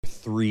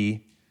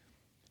3,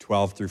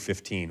 12 through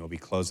 15. We'll be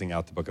closing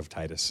out the book of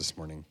Titus this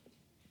morning.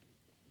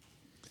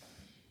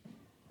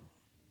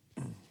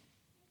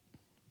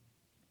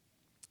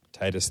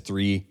 Titus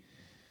 3,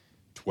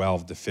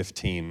 12 to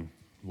 15.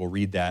 We'll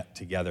read that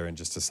together in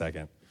just a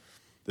second.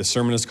 This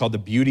sermon is called The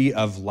Beauty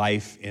of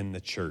Life in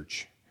the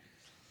Church.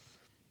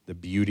 The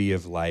beauty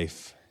of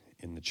life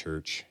in the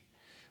church.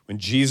 When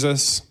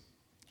Jesus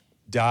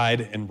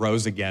died and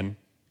rose again,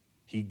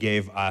 he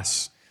gave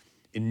us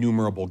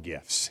innumerable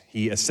gifts.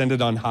 He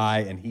ascended on high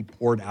and he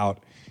poured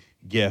out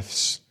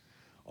gifts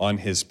on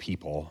his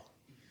people.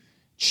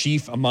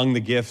 Chief among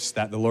the gifts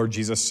that the Lord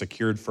Jesus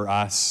secured for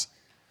us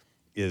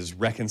is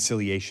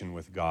reconciliation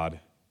with God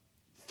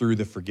through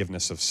the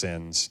forgiveness of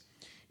sins,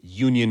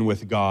 union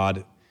with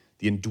God,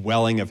 the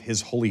indwelling of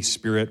his Holy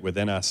Spirit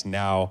within us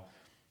now,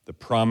 the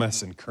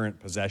promise and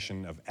current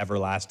possession of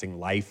everlasting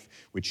life,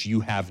 which you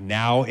have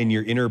now in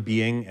your inner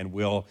being and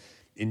will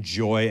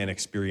enjoy and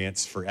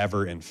experience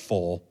forever in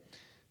full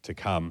to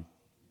come.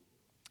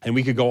 And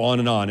we could go on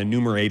and on,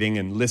 enumerating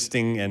and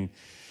listing and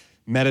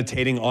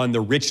meditating on the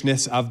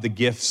richness of the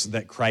gifts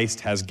that Christ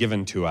has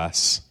given to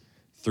us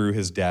through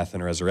his death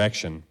and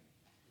resurrection.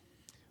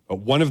 But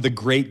one of the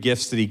great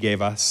gifts that he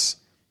gave us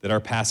that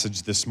our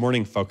passage this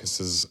morning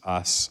focuses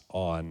us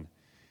on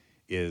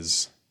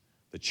is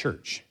the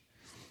church.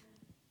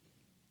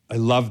 I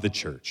love the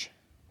church.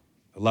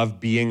 I love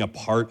being a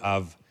part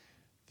of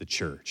the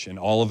church and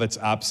all of its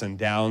ups and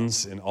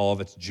downs and all of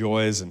its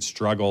joys and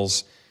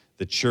struggles.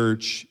 The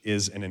church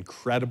is an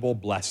incredible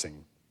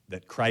blessing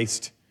that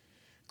Christ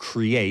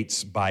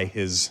creates by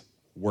his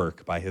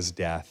work, by his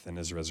death and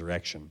his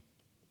resurrection.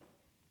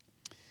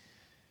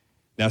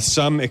 Now,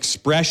 some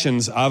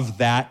expressions of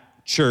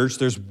that church,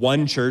 there's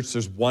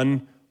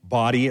one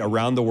body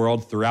around the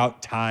world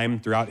throughout time,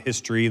 throughout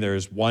history.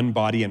 There's one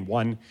body and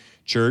one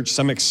church.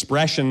 Some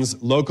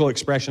expressions, local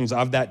expressions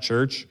of that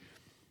church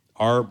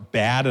are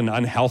bad and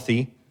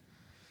unhealthy,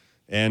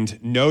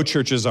 and no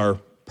churches are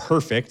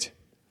perfect,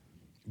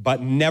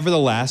 but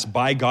nevertheless,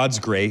 by God's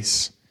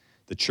grace,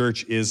 the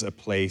church is a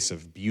place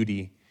of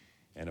beauty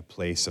and a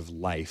place of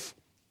life.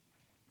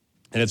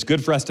 And it's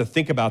good for us to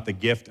think about the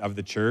gift of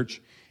the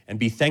church and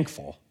be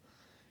thankful.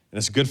 And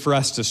it's good for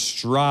us to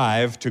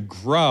strive to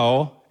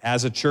grow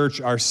as a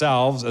church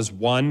ourselves, as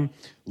one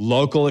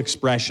local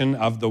expression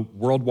of the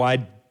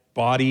worldwide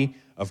body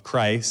of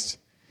Christ.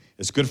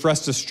 It's good for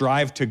us to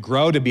strive to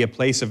grow to be a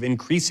place of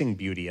increasing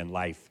beauty and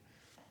life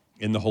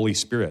in the Holy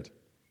Spirit.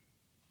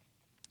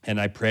 And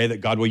I pray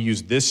that God will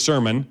use this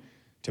sermon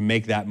to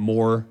make that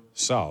more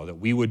so, that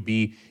we would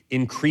be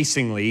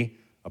increasingly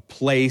a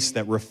place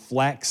that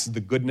reflects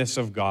the goodness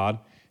of God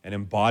and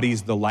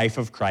embodies the life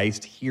of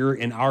Christ here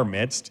in our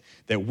midst,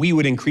 that we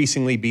would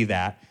increasingly be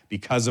that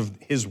because of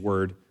his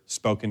word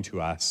spoken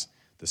to us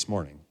this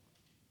morning.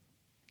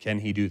 Can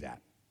he do that?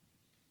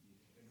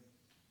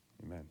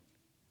 Amen.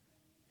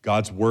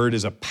 God's word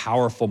is a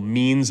powerful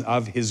means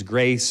of his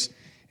grace,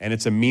 and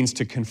it's a means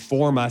to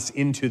conform us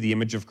into the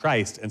image of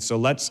Christ. And so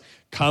let's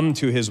come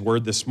to his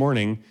word this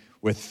morning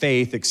with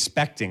faith,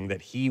 expecting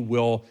that he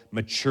will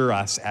mature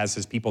us as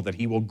his people, that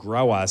he will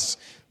grow us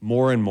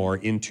more and more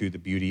into the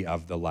beauty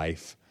of the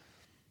life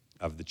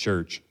of the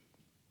church.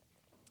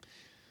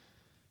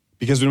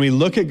 Because when we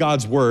look at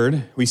God's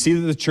word, we see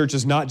that the church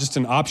is not just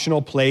an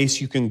optional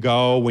place you can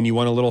go when you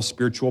want a little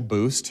spiritual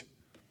boost,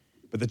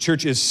 but the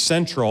church is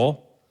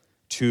central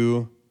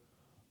to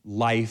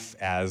life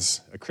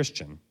as a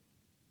Christian.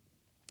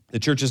 The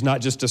church is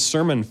not just a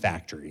sermon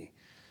factory,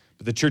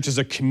 but the church is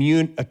a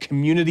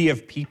community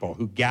of people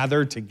who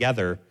gather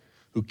together,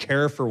 who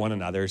care for one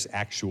another's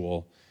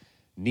actual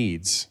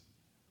needs.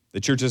 The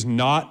church is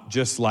not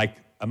just like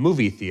a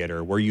movie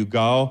theater where you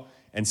go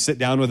and sit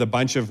down with a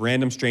bunch of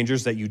random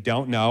strangers that you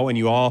don't know and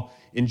you all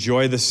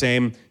enjoy the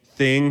same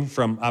thing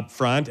from up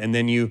front, and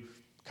then you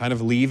kind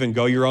of leave and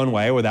go your own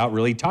way without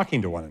really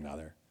talking to one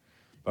another.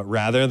 But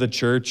rather, the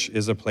church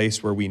is a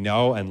place where we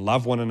know and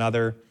love one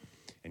another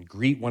and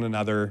greet one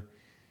another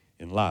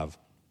in love.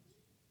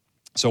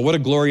 So what a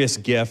glorious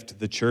gift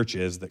the church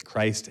is that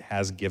Christ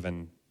has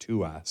given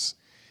to us.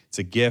 It's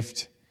a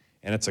gift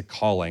and it's a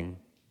calling,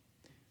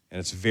 and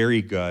it's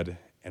very good,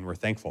 and we're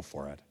thankful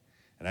for it.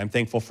 And I'm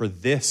thankful for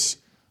this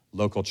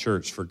local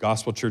church, for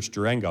Gospel Church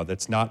Durango,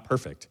 that's not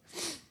perfect,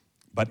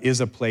 but is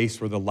a place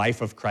where the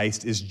life of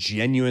Christ is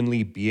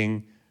genuinely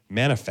being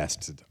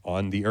manifested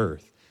on the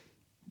earth,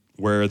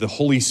 where the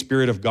Holy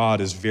Spirit of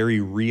God is very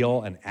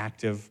real and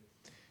active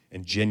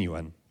and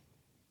genuine.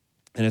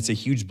 And it's a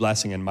huge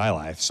blessing in my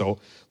life. So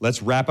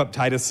let's wrap up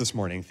Titus this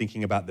morning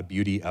thinking about the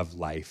beauty of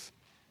life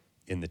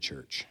in the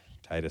church.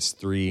 Titus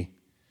 3,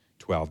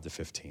 12 to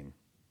 15.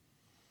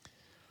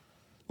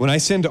 When I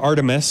send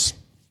Artemas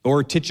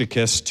or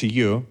Tychicus to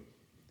you,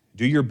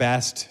 do your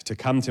best to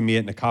come to me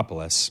at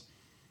Nicopolis,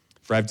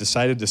 for I've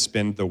decided to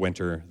spend the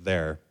winter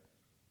there.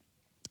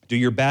 Do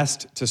your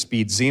best to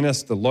speed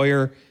Zenas the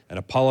lawyer and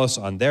Apollos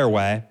on their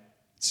way.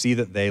 See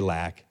that they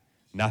lack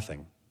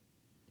nothing.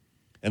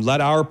 And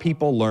let our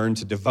people learn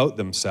to devote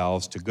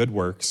themselves to good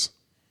works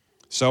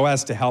so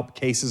as to help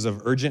cases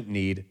of urgent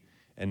need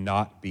and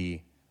not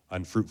be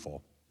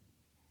unfruitful.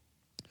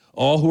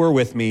 All who are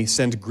with me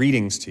send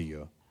greetings to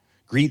you.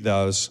 Greet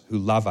those who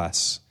love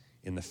us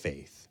in the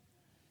faith.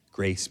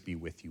 Grace be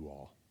with you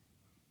all.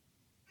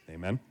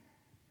 Amen.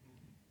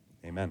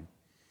 Amen.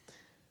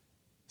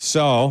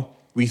 So,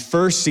 we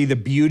first see the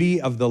beauty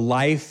of the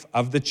life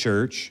of the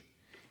church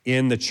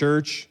in the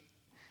church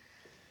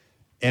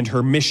and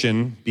her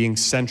mission being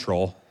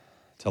central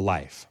to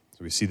life.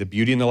 So we see the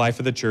beauty in the life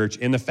of the church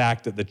in the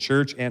fact that the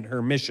church and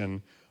her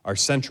mission are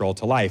central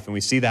to life. And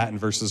we see that in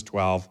verses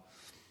 12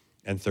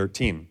 and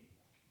 13.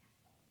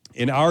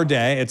 In our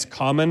day, it's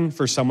common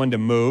for someone to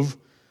move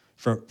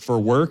for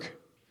work,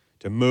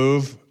 to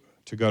move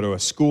to go to a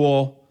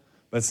school,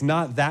 but it's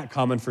not that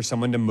common for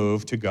someone to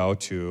move to go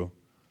to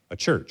a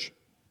church.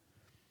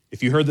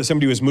 If you heard that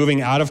somebody was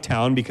moving out of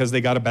town because they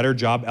got a better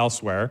job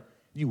elsewhere,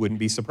 you wouldn't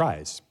be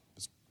surprised.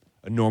 It's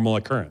a normal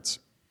occurrence.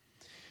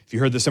 If you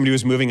heard that somebody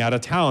was moving out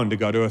of town to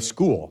go to a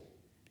school,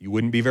 you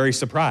wouldn't be very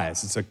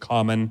surprised. It's a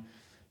common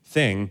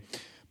thing.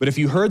 But if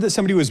you heard that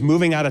somebody was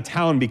moving out of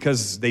town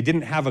because they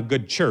didn't have a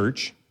good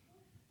church,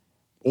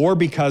 or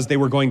because they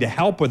were going to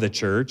help with the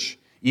church,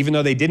 even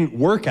though they didn't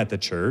work at the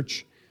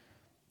church,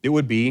 it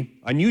would be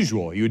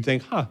unusual. You would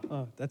think,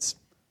 that's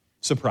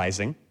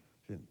surprising.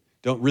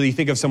 Don't really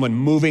think of someone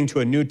moving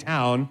to a new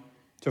town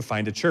to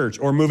find a church,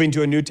 or moving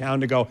to a new town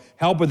to go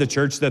help with the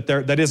church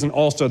that isn't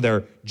also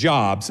their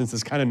job, since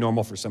it's kind of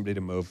normal for somebody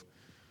to move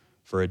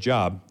for a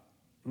job.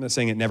 I'm not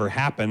saying it never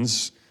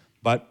happens,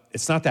 but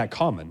it's not that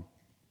common.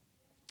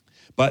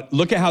 But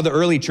look at how the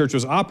early church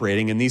was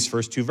operating in these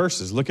first two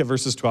verses. Look at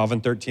verses 12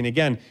 and 13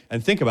 again,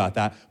 and think about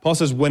that. Paul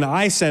says, when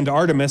I send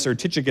Artemas or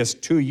Tychicus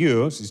to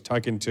you, so he's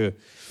talking to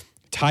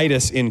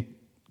Titus in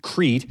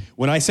Crete,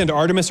 when I send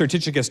Artemas or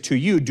Tychicus to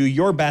you, do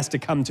your best to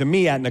come to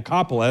me at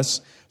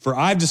Nicopolis, for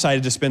I've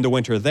decided to spend the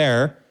winter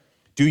there.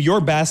 Do your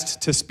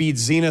best to speed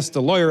Zenas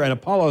the lawyer and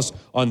Apollos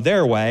on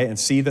their way, and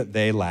see that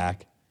they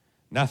lack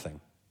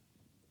nothing.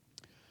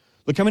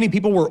 Look how many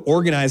people were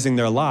organizing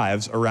their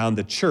lives around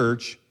the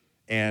church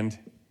and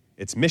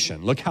its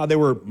mission. Look how they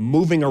were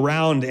moving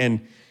around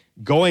and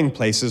going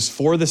places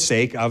for the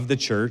sake of the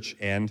church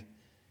and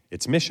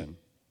its mission.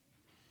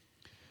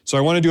 So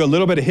I want to do a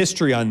little bit of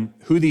history on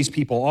who these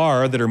people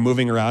are that are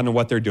moving around and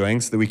what they're doing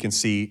so that we can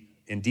see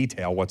in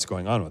detail what's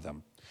going on with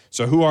them.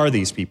 So who are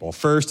these people?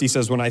 First, he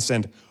says, when I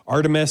send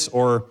Artemas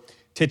or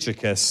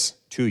Tychicus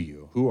to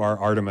you. Who are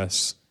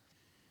Artemas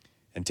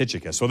and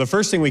Tychicus? Well, the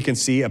first thing we can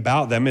see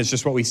about them is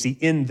just what we see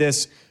in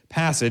this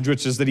passage,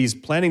 which is that he's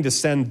planning to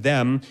send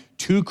them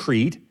to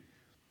Crete.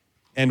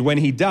 And when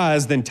he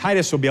does, then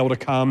Titus will be able to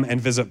come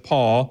and visit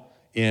Paul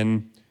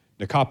in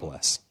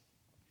Nicopolis.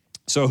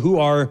 So who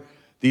are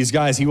these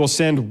guys? He will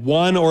send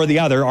one or the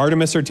other,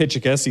 Artemas or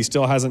Tychicus. He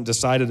still hasn't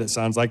decided, it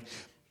sounds like.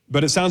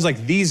 But it sounds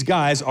like these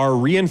guys are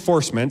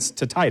reinforcements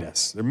to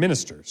Titus. They're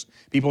ministers,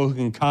 people who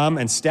can come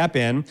and step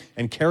in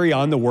and carry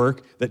on the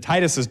work that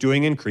Titus is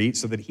doing in Crete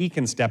so that he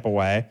can step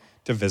away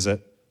to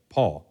visit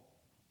Paul.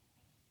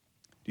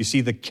 Do you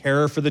see the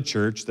care for the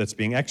church that's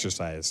being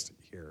exercised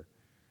here?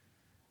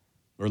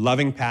 Where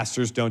loving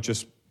pastors don't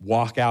just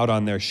walk out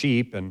on their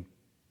sheep and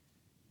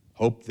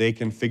hope they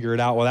can figure it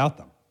out without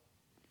them.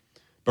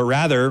 But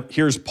rather,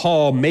 here's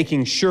Paul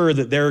making sure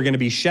that there are going to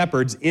be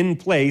shepherds in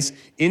place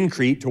in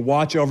Crete to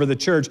watch over the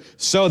church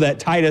so that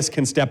Titus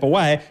can step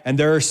away and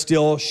there are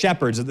still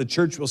shepherds, that the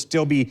church will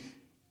still be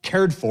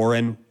cared for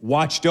and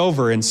watched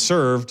over and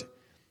served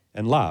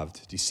and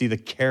loved. Do you see the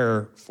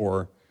care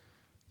for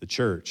the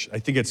church? I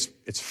think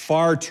it's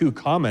far too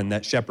common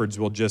that shepherds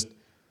will just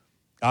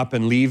up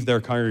and leave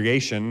their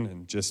congregation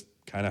and just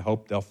kind of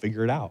hope they'll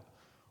figure it out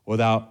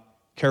without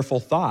careful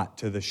thought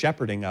to the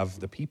shepherding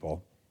of the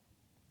people.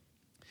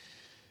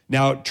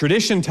 Now,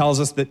 tradition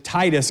tells us that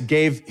Titus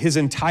gave his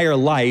entire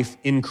life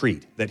in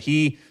Crete, that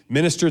he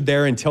ministered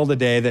there until the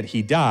day that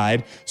he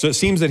died. So it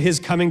seems that his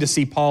coming to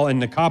see Paul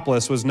in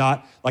Nicopolis was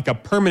not like a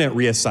permanent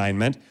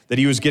reassignment, that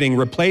he was getting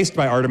replaced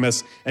by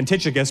Artemas and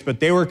Tychicus, but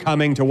they were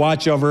coming to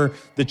watch over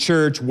the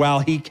church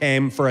while he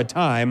came for a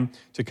time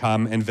to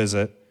come and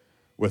visit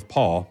with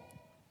Paul.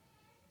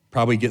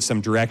 Probably get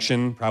some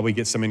direction, probably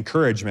get some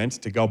encouragement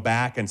to go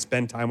back and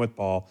spend time with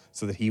Paul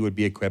so that he would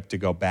be equipped to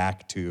go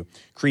back to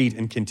Crete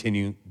and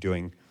continue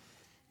doing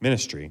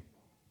ministry.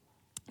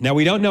 Now,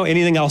 we don't know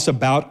anything else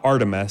about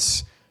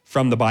Artemas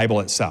from the Bible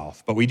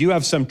itself, but we do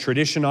have some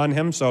tradition on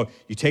him, so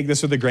you take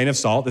this with a grain of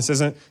salt. This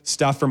isn't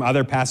stuff from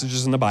other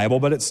passages in the Bible,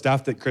 but it's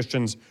stuff that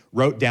Christians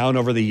wrote down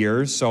over the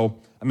years, so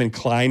I'm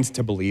inclined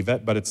to believe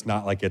it, but it's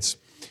not like it's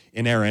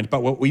inerrant.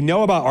 But what we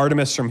know about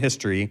Artemas from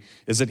history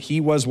is that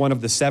he was one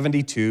of the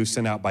 72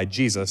 sent out by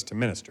Jesus to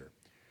minister.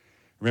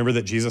 Remember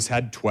that Jesus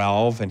had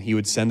 12 and he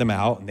would send them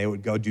out and they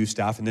would go do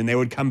stuff and then they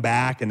would come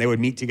back and they would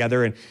meet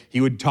together and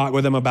he would talk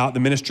with them about the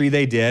ministry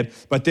they did.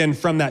 But then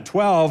from that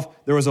 12,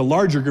 there was a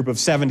larger group of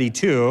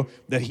 72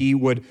 that he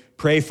would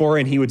pray for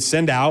and he would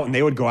send out and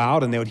they would go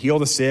out and they would heal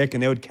the sick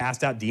and they would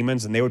cast out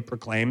demons and they would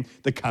proclaim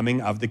the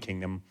coming of the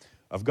kingdom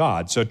of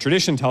God. So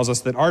tradition tells us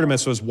that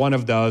Artemas was one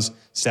of those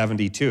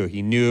 72.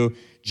 He knew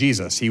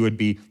Jesus. He would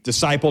be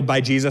discipled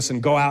by Jesus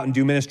and go out and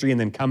do ministry and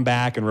then come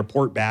back and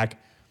report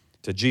back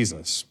to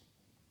Jesus.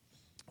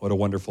 What a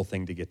wonderful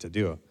thing to get to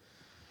do.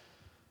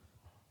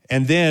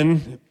 And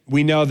then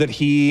we know that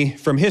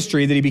from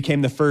history, that he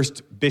became the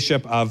first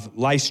bishop of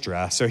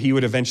Lystra. So he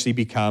would eventually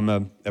become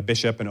a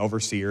bishop, an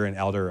overseer, an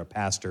elder, a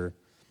pastor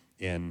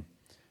in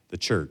the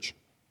church.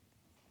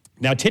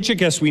 Now,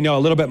 Tychicus, we know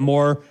a little bit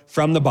more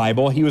from the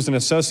Bible. He was an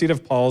associate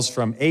of Paul's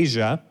from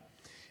Asia,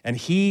 and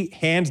he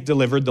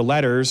hand-delivered the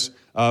letters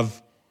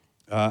of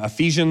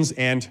Ephesians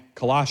and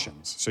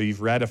Colossians. So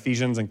you've read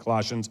Ephesians and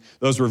Colossians.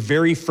 Those were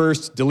very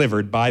first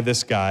delivered by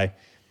this guy,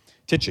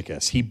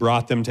 Tychicus. He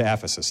brought them to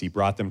Ephesus. He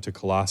brought them to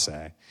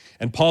Colossae.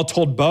 And Paul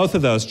told both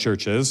of those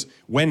churches,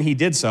 when he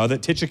did so,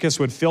 that Tychicus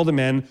would fill them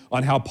in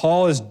on how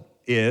Paul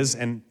is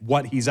and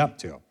what he's up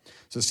to.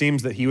 So it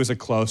seems that he was a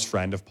close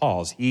friend of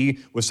Paul's. He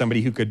was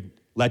somebody who could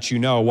let you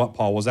know what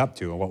Paul was up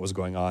to and what was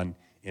going on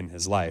in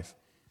his life.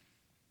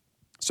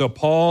 So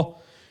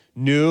Paul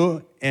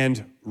knew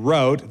and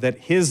wrote that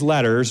his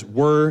letters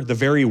were the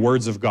very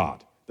words of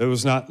God. That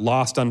was not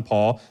lost on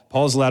Paul.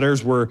 Paul's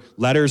letters were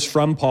letters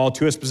from Paul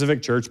to a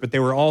specific church, but they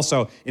were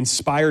also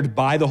inspired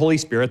by the Holy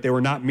Spirit. They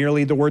were not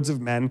merely the words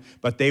of men,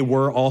 but they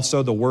were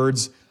also the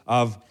words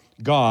of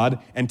God.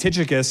 And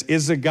Tychicus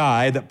is a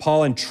guy that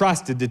Paul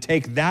entrusted to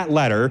take that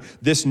letter,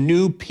 this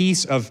new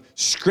piece of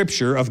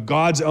scripture of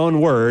God's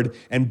own word,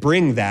 and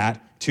bring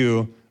that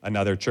to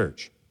another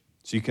church.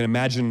 So you can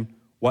imagine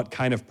what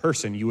kind of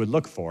person you would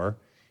look for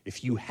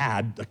if you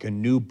had like a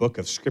new book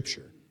of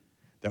scripture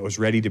that was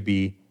ready to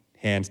be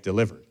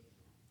hand-delivered.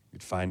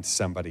 You'd find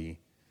somebody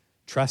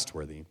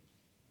trustworthy.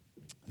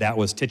 That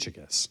was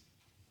Tychicus.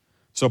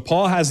 So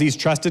Paul has these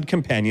trusted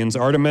companions,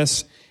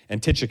 Artemas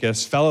and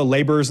Tychicus, fellow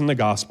laborers in the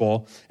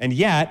gospel, and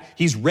yet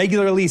he's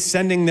regularly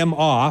sending them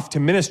off to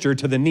minister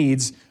to the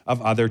needs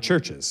of other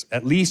churches,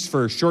 at least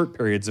for short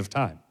periods of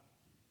time.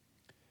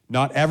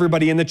 Not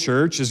everybody in the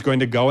church is going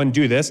to go and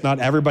do this. Not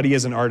everybody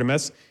is an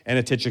Artemas and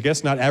a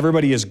Tychicus. Not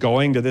everybody is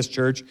going to this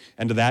church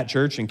and to that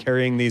church and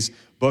carrying these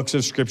books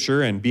of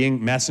scripture and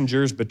being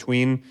messengers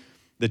between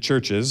the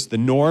churches. The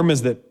norm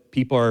is that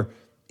people are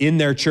in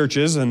their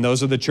churches, and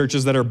those are the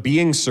churches that are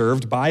being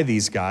served by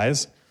these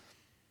guys.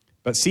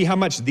 But see how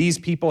much these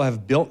people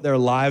have built their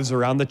lives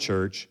around the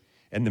church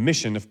and the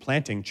mission of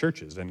planting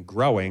churches and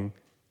growing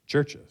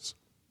churches.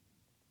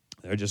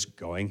 They're just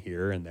going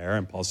here and there,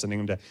 and Paul's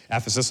sending them to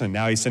Ephesus, and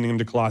now he's sending them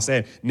to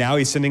Colossae. Now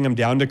he's sending them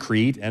down to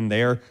Crete, and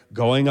they're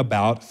going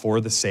about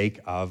for the sake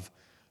of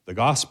the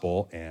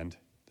gospel and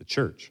the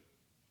church.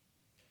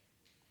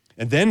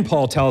 And then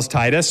Paul tells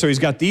Titus, so he's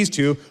got these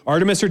two,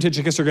 Artemas or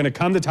Tychicus are going to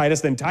come to Titus,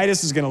 then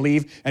Titus is going to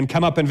leave and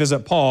come up and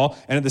visit Paul,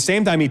 and at the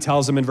same time he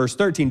tells him in verse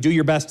 13, do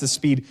your best to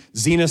speed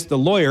Zenas the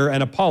lawyer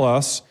and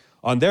Apollos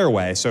on their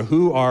way. So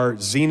who are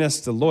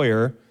Zenas the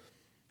lawyer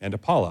and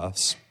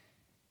Apollos?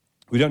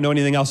 We don't know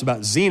anything else about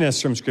Zenas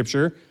from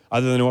Scripture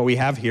other than what we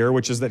have here,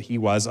 which is that he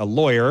was a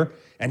lawyer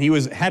and he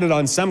was headed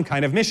on some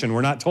kind of mission. We're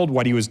not told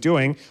what he was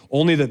doing,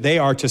 only that they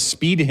are to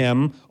speed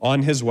him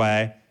on his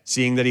way,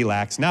 seeing that he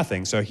lacks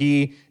nothing. So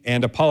he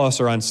and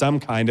Apollos are on some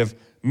kind of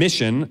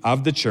mission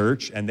of the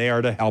church, and they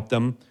are to help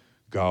them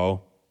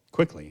go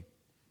quickly.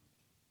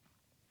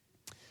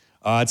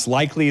 It's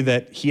likely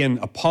that he and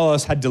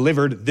Apollos had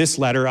delivered this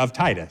letter of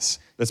Titus.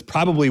 That's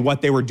probably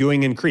what they were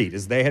doing in Crete,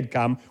 is they had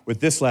come with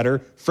this letter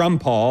from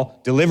Paul,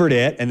 delivered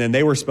it, and then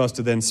they were supposed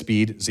to then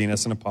speed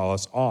Zenas and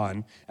Apollos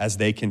on as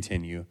they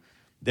continue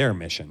their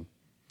mission.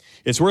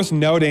 It's worth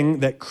noting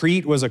that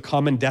Crete was a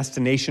common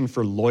destination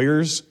for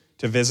lawyers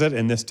to visit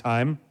in this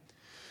time.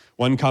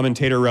 One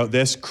commentator wrote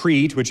this,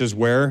 Crete, which is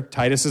where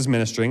Titus is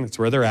ministering, that's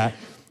where they're at,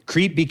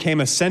 Crete became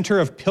a center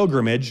of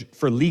pilgrimage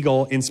for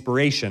legal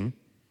inspiration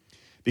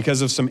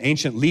because of some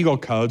ancient legal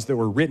codes that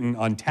were written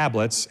on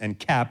tablets and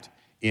kept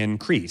in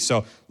Crete.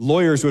 So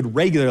lawyers would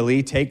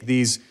regularly take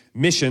these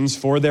missions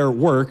for their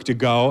work to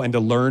go and to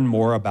learn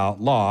more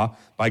about law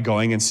by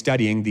going and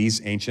studying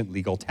these ancient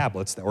legal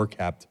tablets that were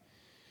kept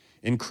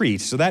in Crete.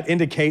 So that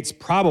indicates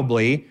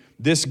probably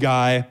this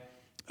guy,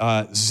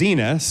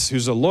 Zenas,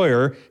 who's a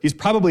lawyer, he's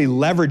probably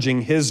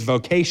leveraging his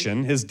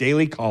vocation, his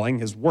daily calling,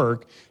 his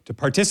work, to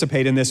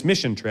participate in this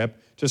mission trip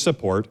to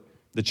support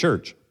the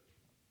church.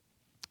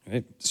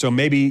 Right? So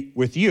maybe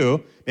with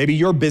you, maybe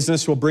your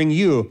business will bring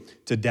you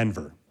to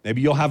Denver.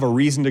 Maybe you'll have a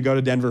reason to go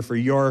to Denver for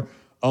your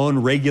own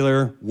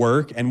regular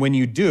work. And when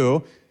you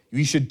do,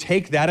 you should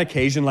take that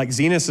occasion, like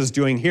Zenas is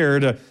doing here,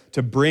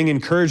 to bring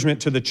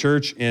encouragement to the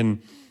church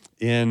in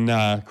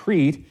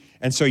Crete.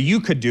 And so you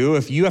could do,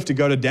 if you have to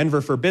go to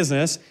Denver for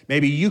business,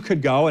 maybe you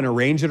could go and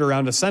arrange it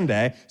around a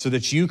Sunday so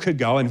that you could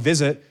go and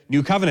visit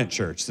New Covenant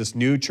Church, this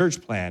new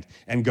church plant,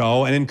 and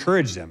go and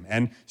encourage them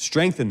and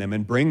strengthen them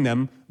and bring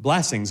them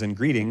blessings and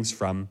greetings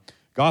from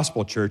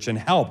Gospel Church and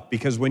help.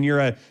 Because when you're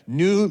a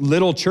new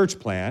little church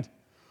plant,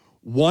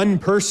 one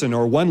person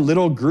or one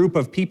little group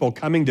of people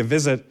coming to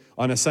visit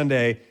on a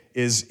Sunday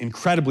is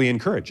incredibly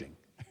encouraging.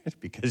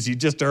 because you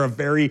just are a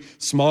very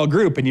small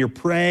group and you're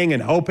praying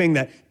and hoping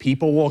that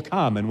people will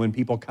come. And when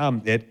people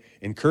come, it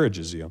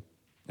encourages you.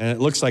 And it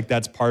looks like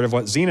that's part of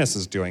what Zenos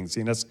is doing.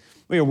 Zenos,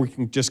 we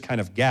can just kind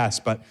of guess,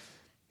 but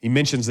he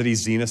mentions that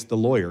he's Zenos the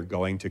lawyer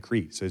going to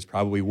Crete. So he's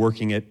probably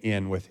working it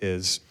in with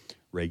his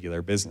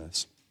regular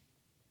business.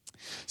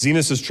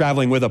 Zenos is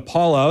traveling with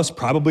Apollos,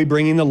 probably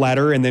bringing the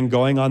letter and then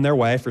going on their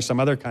way for some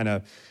other kind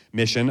of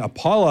mission.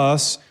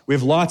 Apollos, we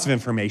have lots of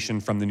information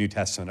from the New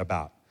Testament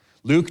about.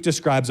 Luke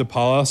describes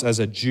Apollos as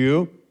a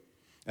Jew,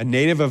 a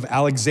native of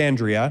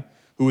Alexandria,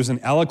 who was an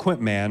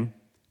eloquent man,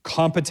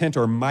 competent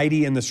or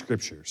mighty in the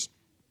scriptures.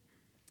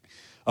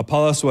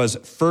 Apollos was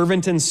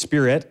fervent in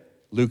spirit,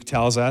 Luke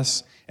tells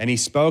us, and he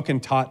spoke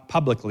and taught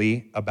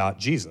publicly about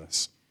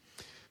Jesus.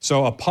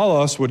 So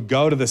Apollos would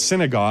go to the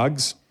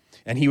synagogues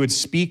and he would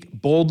speak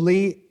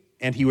boldly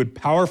and he would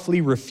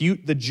powerfully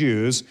refute the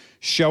Jews,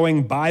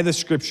 showing by the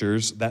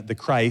scriptures that the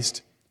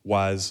Christ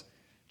was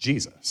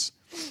Jesus.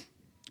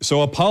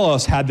 So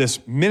Apollos had this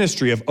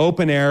ministry of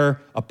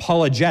open-air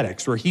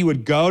apologetics where he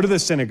would go to the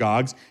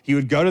synagogues, he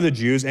would go to the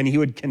Jews, and he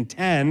would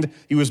contend.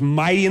 He was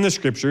mighty in the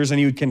scriptures, and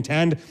he would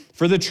contend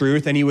for the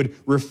truth, and he would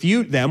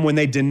refute them when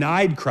they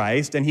denied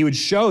Christ, and he would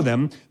show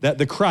them that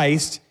the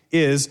Christ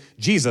is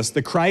Jesus,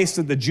 the Christ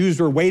that the Jews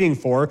were waiting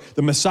for,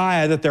 the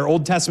Messiah that their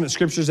Old Testament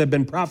scriptures had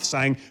been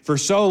prophesying for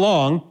so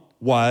long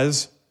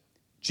was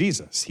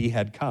Jesus. He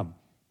had come.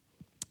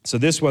 So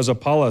this was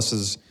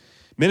Apollos'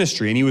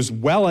 ministry, and he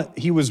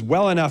was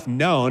well enough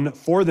known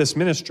for this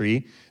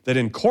ministry that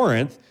in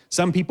Corinth,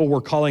 some people were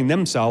calling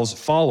themselves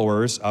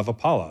followers of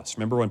Apollos.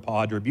 Remember when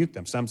Paul had to rebuke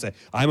them? Some say,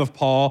 I'm of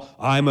Paul,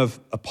 I'm of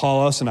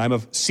Apollos, and I'm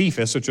of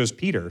Cephas, which was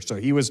Peter. So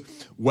he was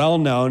well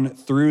known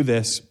through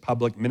this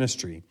public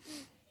ministry.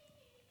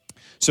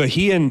 So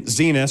he and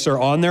Zenos are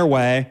on their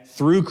way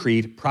through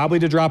Crete, probably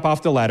to drop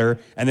off the letter,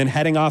 and then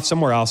heading off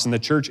somewhere else, and the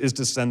church is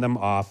to send them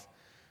off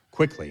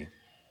quickly.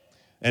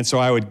 And so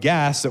I would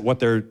guess that what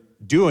they're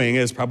doing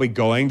is probably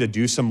going to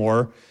do some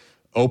more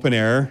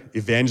open-air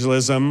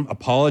evangelism,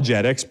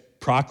 apologetics,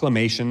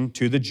 proclamation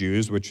to the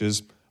Jews, which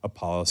is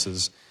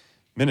Apollos'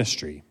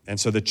 ministry. And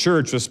so the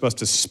church was supposed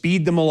to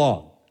speed them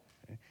along.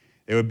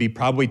 They would be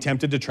probably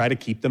tempted to try to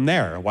keep them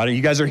there. Why don't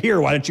you guys are here?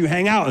 Why don't you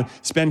hang out and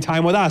spend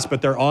time with us?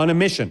 But they're on a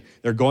mission.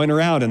 They're going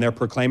around and they're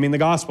proclaiming the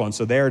gospel. And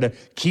so they are to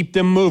keep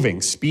them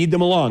moving, speed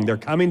them along. They're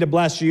coming to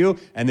bless you,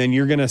 and then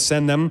you're going to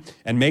send them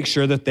and make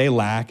sure that they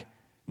lack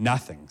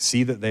nothing.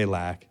 See that they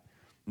lack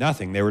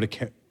nothing. They were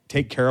to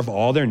take care of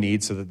all their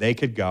needs so that they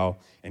could go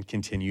and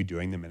continue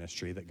doing the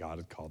ministry that God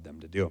had called them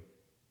to do.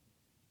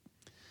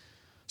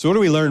 So what do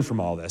we learn from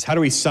all this? How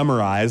do we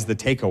summarize the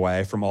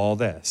takeaway from all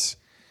this?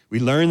 We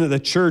learn that the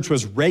church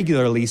was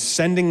regularly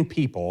sending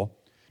people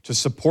to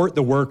support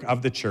the work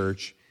of the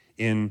church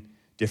in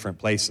different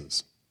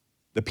places.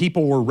 The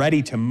people were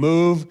ready to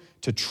move,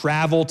 to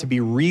travel, to be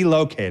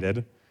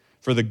relocated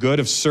for the good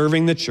of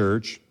serving the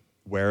church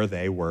where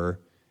they were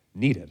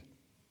needed.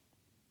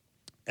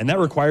 And that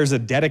requires a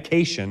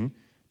dedication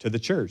to the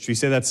church. We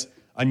say that's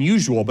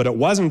unusual, but it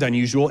wasn't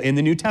unusual in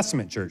the New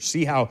Testament church.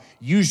 See how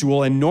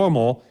usual and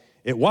normal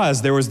it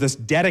was. There was this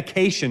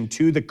dedication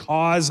to the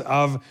cause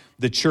of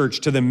the church,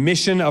 to the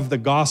mission of the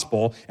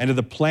gospel, and to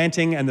the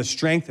planting and the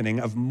strengthening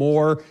of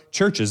more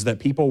churches, that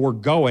people were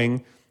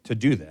going to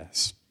do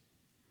this.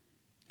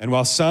 And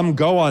while some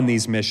go on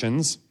these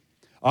missions,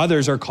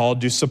 others are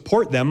called to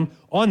support them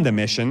on the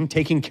mission,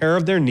 taking care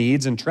of their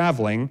needs and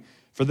traveling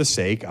for the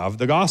sake of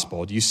the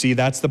gospel. Do you see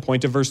that's the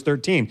point of verse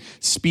 13?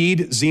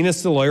 Speed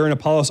Zenos the lawyer and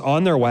Apollos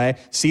on their way,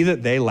 see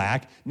that they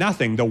lack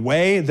nothing. The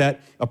way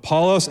that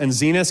Apollos and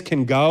Zenos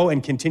can go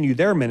and continue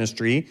their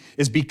ministry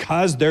is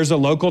because there's a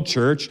local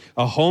church,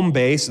 a home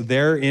base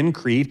there in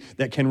Crete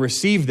that can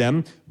receive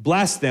them,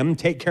 bless them,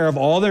 take care of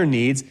all their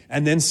needs,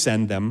 and then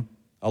send them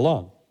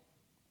along.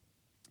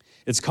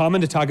 It's common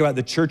to talk about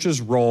the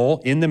church's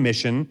role in the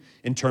mission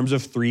in terms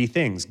of three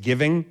things: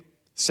 giving,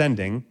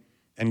 sending,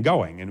 and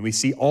going. And we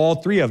see all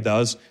three of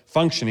those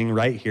functioning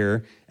right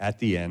here at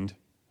the end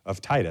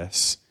of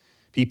Titus.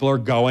 People are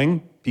going,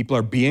 people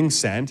are being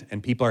sent,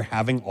 and people are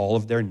having all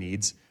of their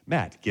needs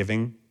met: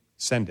 giving,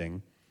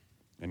 sending,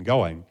 and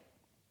going.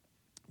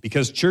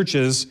 Because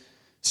churches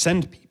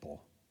send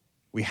people.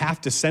 We have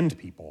to send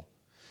people.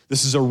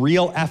 This is a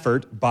real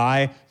effort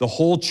by the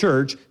whole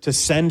church to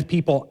send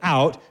people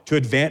out to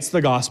advance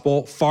the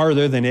gospel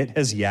farther than it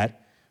has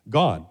yet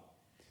gone.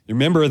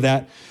 Remember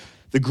that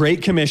the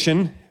Great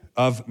Commission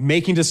of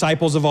making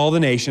disciples of all the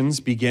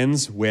nations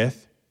begins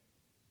with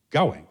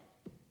going,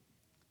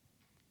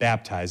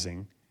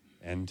 baptizing,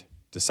 and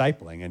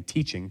discipling, and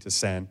teaching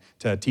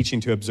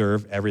to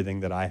observe everything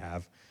that I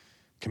have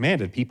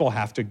commanded. People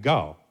have to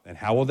go. And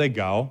how will they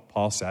go?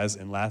 Paul says,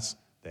 unless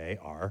they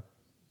are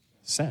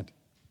sent.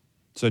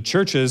 So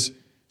churches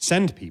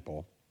send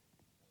people.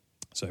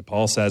 So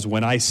Paul says,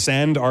 when I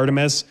send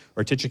Artemas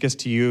or Tychicus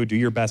to you, do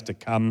your best to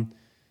come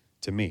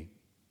to me.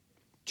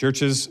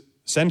 Churches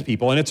send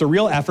people, and it's a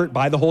real effort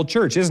by the whole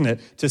church, isn't it,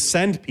 to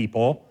send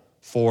people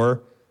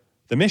for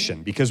the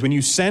mission? Because when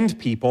you send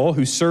people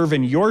who serve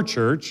in your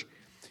church,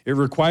 It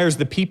requires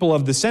the people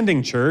of the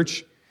sending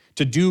church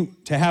to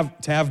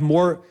have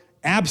more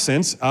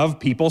absence of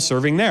people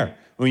serving there.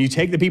 When you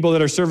take the people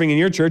that are serving in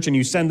your church and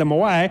you send them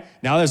away,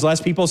 now there's less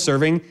people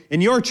serving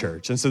in your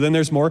church. And so then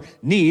there's more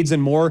needs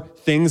and more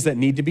things that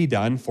need to be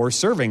done for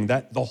serving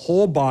that the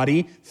whole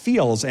body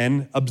feels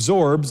and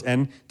absorbs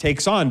and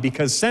takes on,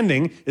 because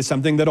sending is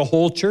something that a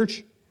whole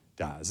church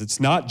does. It's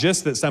not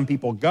just that some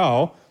people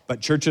go, but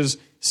churches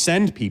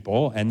send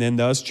people, and then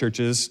those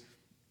churches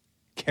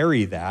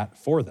carry that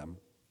for them.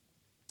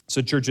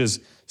 So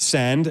churches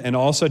send, and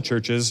also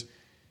churches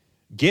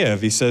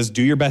give. He says,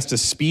 do your best to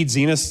speed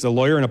Zenas, the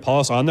lawyer, and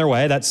Apollos on their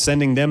way. That's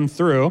sending them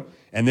through,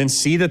 and then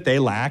see that they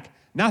lack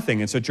nothing.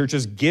 And so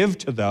churches give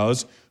to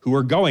those who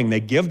are going. They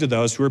give to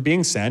those who are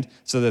being sent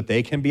so that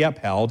they can be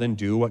upheld and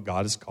do what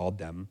God has called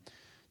them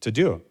to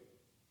do.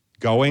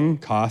 Going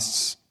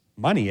costs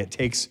money. It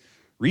takes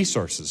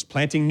resources.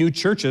 Planting new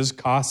churches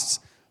costs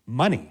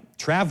money.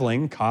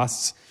 Traveling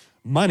costs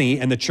money,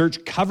 and the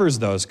church covers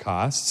those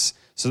costs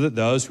so that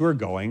those who are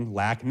going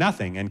lack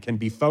nothing and can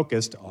be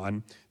focused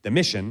on the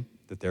mission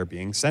that they're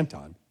being sent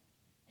on.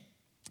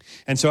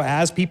 And so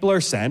as people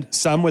are sent,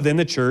 some within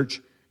the church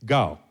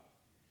go.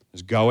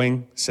 There's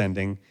going,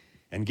 sending,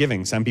 and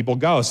giving. Some people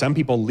go. Some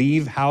people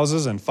leave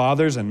houses and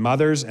fathers and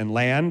mothers and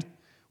land,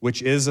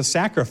 which is a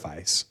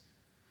sacrifice.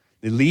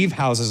 They leave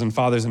houses and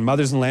fathers and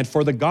mothers and land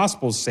for the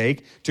gospel's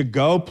sake to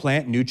go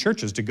plant new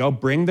churches, to go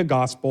bring the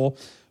gospel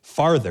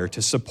farther,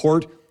 to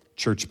support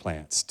church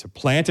plants, to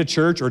plant a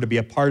church or to be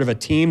a part of a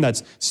team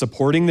that's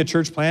supporting the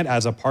church plant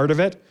as a part of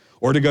it,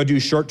 or to go do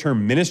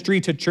short-term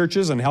ministry to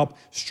churches and help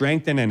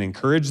strengthen and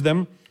encourage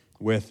them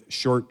with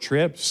short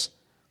trips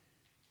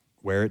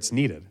where it's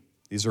needed.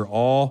 These are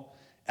all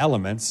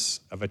elements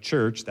of a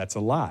church that's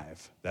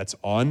alive, that's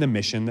on the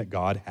mission that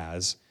God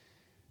has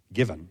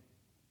given.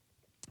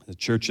 The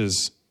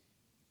churches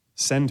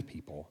send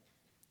people.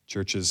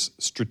 Churches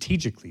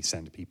strategically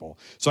send people.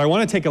 So I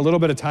want to take a little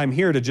bit of time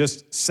here to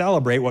just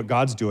celebrate what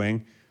God's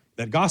doing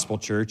at Gospel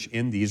Church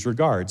in these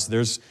regards.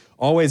 There's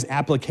always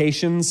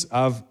applications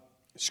of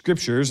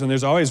scriptures, and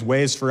there's always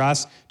ways for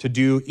us to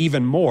do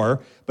even more.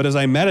 But as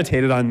I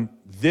meditated on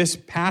this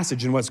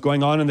passage and what's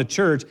going on in the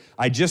church,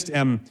 I just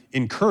am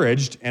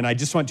encouraged, and I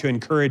just want to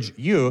encourage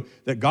you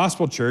that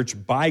Gospel Church,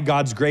 by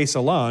God's grace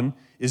alone,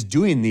 is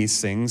doing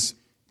these things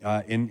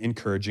in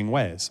encouraging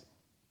ways.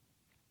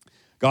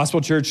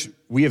 Gospel Church,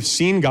 we have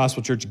seen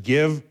Gospel Church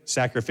give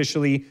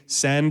sacrificially,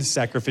 send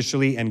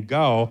sacrificially, and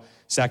go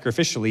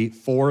sacrificially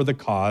for the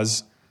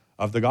cause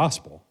of the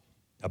gospel,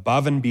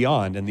 above and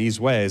beyond in these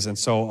ways. And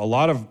so a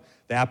lot of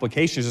the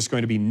application is just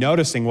going to be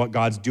noticing what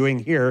God's doing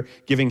here,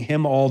 giving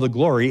him all the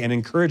glory, and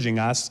encouraging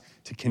us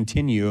to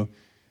continue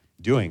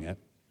doing it.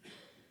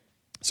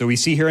 So we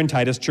see here in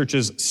Titus,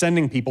 churches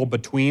sending people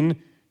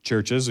between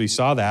churches. We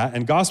saw that.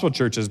 And Gospel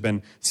Church has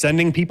been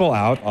sending people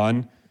out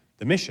on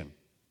the mission.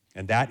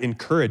 And that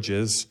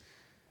encourages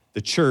the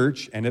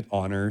church, and it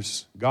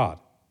honors God.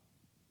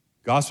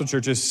 Gospel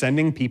Church is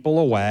sending people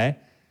away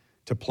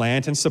to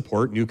plant and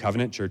support New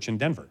Covenant Church in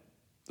Denver.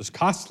 It's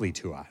costly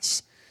to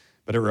us,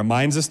 but it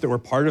reminds us that we're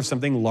part of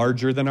something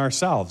larger than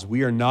ourselves.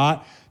 We are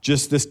not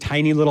just this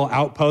tiny little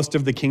outpost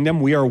of the kingdom.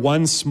 We are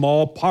one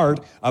small part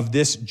of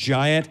this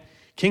giant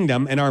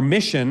kingdom, and our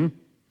mission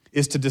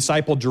is to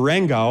disciple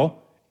Durango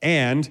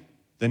and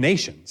the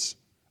nations.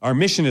 Our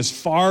mission is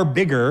far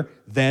bigger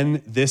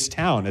than this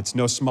town. It's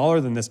no smaller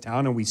than this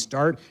town, and we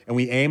start and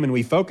we aim and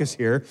we focus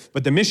here,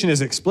 but the mission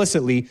is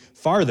explicitly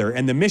farther,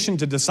 and the mission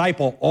to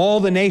disciple all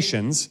the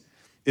nations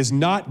is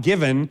not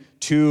given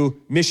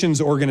to missions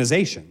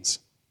organizations,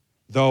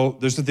 though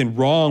there's nothing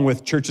wrong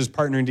with churches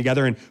partnering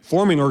together and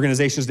forming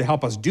organizations to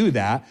help us do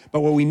that.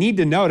 But what we need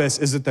to notice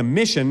is that the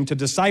mission to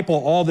disciple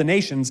all the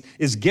nations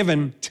is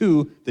given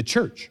to the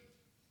church.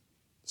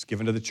 It's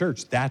given to the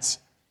church. That's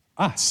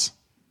us.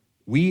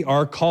 We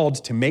are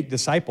called to make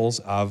disciples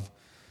of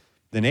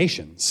the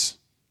nations,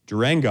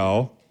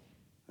 Durango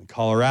and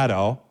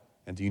Colorado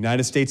and the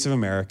United States of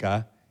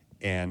America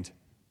and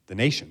the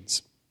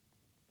nations.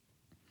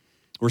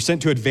 We're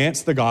sent to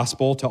advance the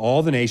gospel to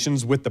all the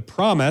nations with the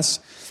promise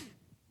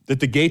that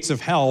the gates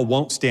of hell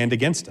won't stand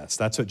against us.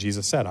 That's what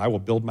Jesus said. I will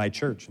build my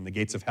church, and the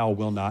gates of hell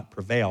will not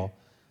prevail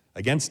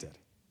against it.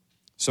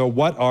 So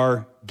what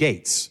are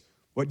gates?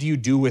 What do you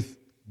do with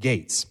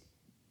gates?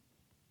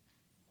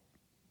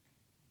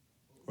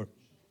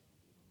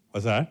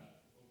 What's that?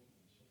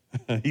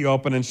 You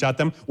open and shut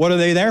them. What are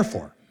they there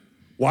for?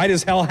 Why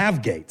does hell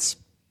have gates?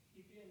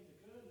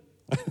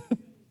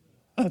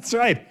 That's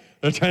right.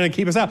 They're trying to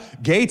keep us out.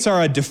 Gates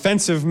are a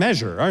defensive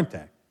measure, aren't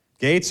they?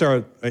 Gates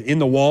are in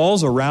the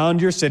walls around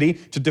your city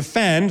to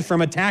defend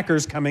from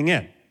attackers coming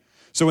in.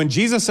 So when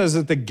Jesus says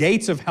that the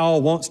gates of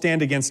hell won't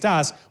stand against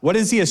us, what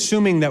is he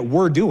assuming that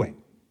we're doing?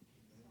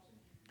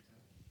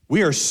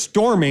 We are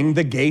storming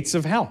the gates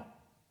of hell.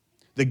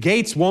 The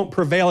gates won't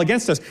prevail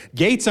against us.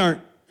 Gates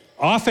aren't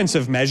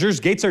offensive measures,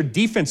 gates are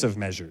defensive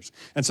measures.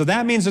 And so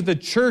that means that the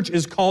church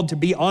is called to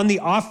be on the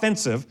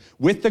offensive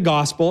with the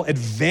gospel,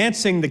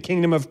 advancing the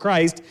kingdom of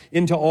Christ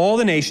into all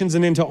the nations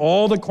and into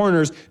all the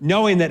corners,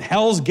 knowing that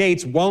hell's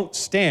gates won't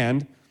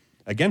stand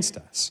against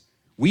us.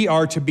 We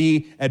are to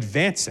be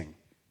advancing.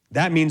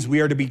 That means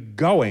we are to be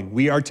going,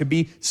 we are to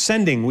be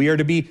sending, we are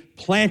to be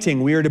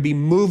planting, we are to be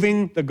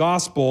moving the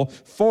gospel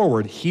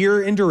forward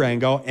here in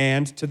Durango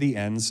and to the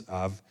ends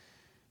of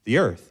the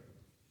earth.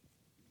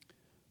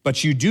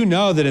 But you do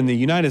know that in the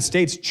United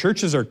States,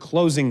 churches are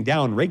closing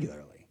down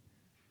regularly.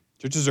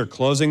 Churches are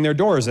closing their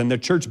doors, and the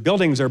church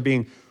buildings are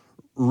being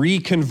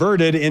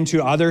reconverted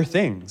into other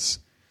things.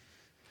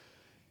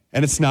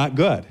 And it's not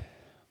good.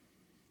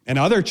 And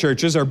other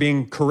churches are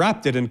being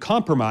corrupted and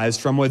compromised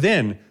from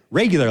within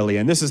regularly.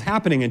 And this is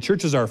happening, and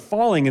churches are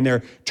falling, and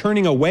they're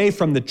turning away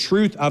from the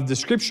truth of the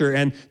scripture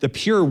and the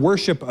pure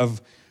worship of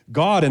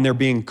God, and they're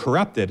being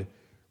corrupted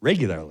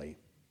regularly.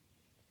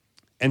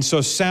 And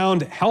so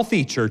sound,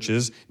 healthy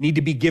churches need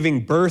to be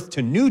giving birth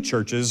to new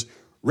churches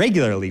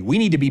regularly. We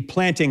need to be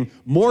planting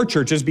more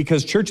churches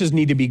because churches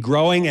need to be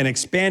growing and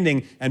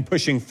expanding and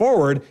pushing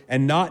forward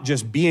and not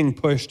just being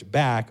pushed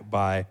back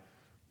by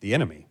the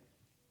enemy.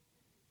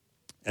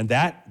 And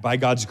that, by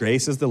God's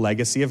grace, is the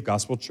legacy of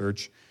Gospel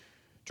Church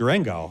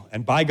Durango.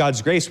 And by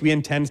God's grace, we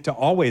intend to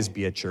always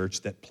be a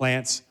church that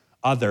plants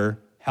other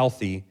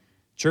healthy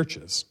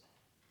churches.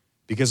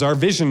 Because our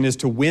vision is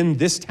to win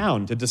this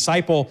town, to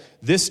disciple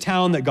this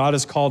town that God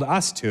has called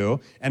us to,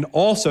 and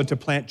also to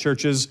plant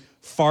churches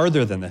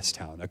farther than this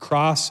town,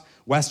 across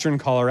western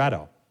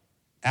Colorado,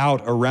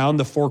 out around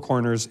the Four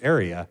Corners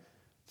area,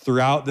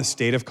 throughout the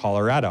state of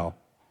Colorado,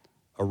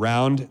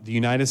 around the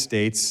United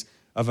States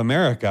of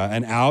America,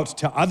 and out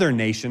to other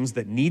nations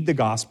that need the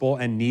gospel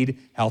and need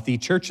healthy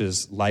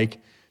churches, like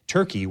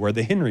Turkey, where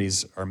the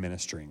Henrys are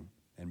ministering,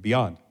 and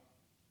beyond.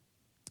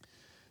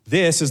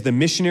 This is the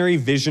missionary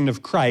vision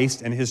of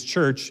Christ and his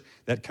church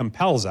that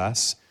compels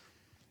us,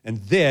 and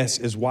this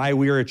is why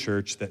we are a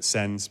church that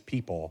sends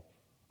people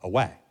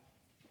away.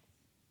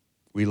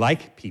 We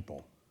like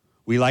people.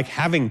 We like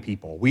having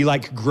people. We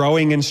like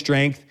growing in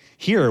strength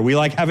here. We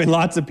like having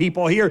lots of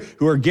people here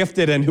who are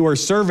gifted and who are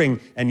serving,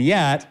 and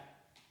yet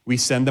we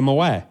send them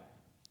away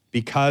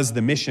because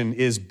the mission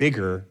is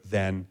bigger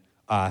than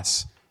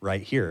us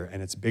right here,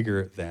 and it's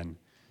bigger than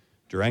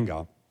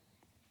Durango.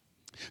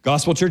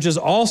 Gospel Church is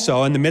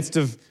also in the midst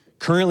of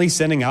currently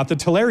sending out the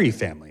Tulare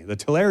family. The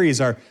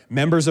Tulares are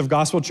members of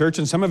Gospel Church,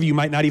 and some of you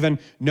might not even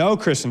know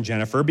Chris and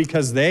Jennifer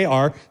because they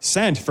are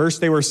sent.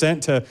 First, they were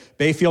sent to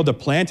Bayfield to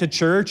plant a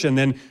church, and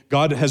then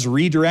God has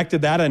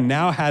redirected that and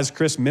now has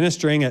Chris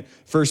ministering at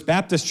First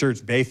Baptist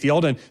Church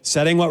Bayfield and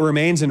setting what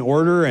remains in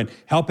order and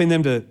helping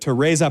them to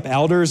raise up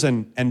elders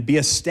and be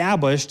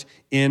established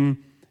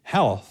in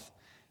health.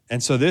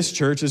 And so this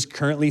church is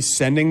currently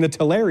sending the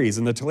Tulares,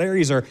 and the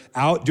Tulares are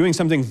out doing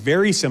something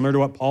very similar to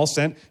what Paul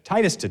sent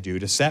Titus to do,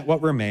 to set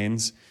what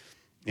remains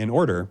in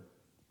order.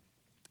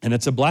 And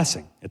it's a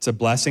blessing. It's a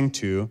blessing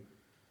to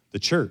the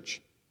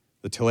church.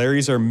 The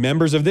Tulares are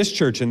members of this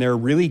church, and they're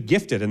really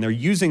gifted, and they're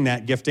using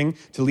that gifting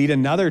to lead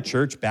another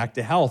church back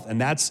to health.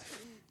 And that's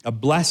a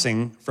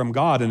blessing from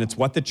God, and it's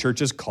what the church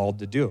is called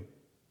to do.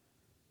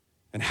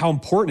 And how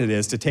important it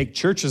is to take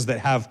churches that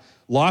have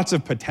lots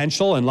of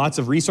potential and lots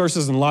of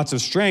resources and lots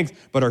of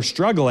strength, but are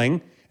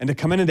struggling, and to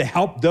come in and to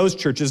help those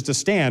churches to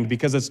stand,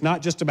 because it's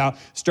not just about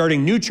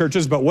starting new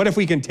churches, but what if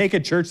we can take a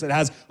church that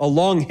has a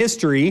long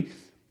history,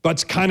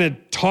 but's kind of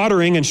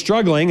tottering and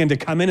struggling, and to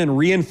come in and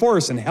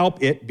reinforce and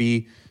help it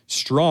be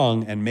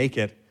strong and make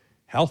it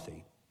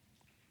healthy.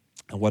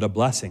 And what a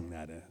blessing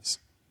that is.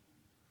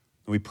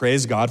 And we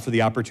praise God for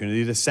the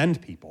opportunity to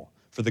send people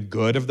for the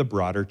good of the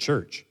broader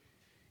church,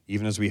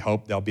 even as we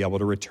hope they'll be able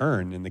to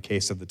return in the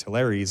case of the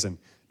Tulares and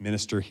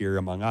minister here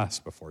among us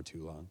before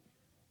too long.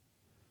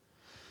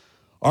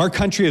 Our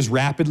country is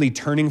rapidly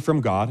turning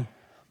from God.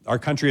 Our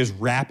country is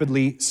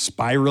rapidly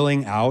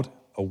spiraling out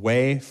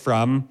away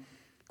from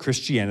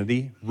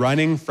Christianity,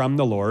 running from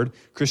the Lord.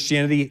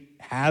 Christianity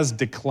has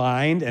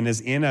declined and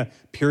is in a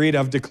period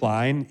of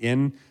decline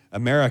in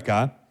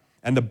America.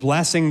 And the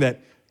blessing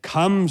that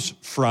comes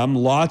from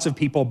lots of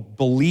people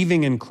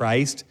believing in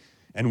Christ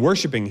and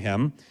worshiping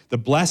him, the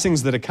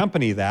blessings that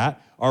accompany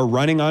that are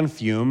running on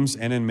fumes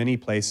and in many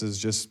places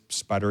just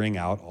sputtering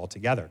out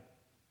altogether.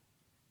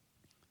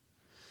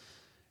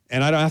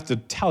 And I don't have to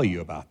tell you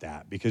about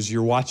that because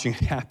you're watching it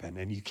happen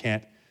and you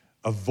can't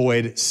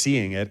avoid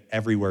seeing it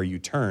everywhere you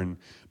turn.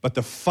 But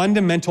the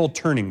fundamental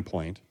turning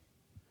point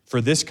for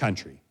this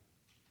country,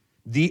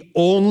 the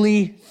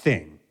only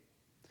thing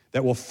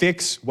that will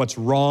fix what's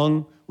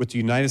wrong with the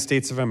United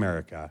States of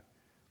America,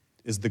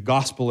 is the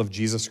gospel of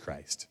Jesus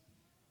Christ,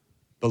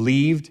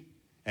 believed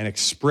and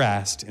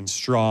expressed in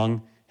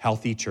strong,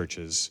 healthy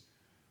churches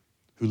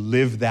who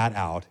live that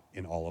out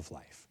in all of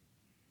life.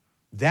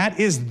 That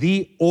is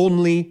the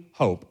only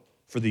hope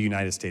for the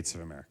United States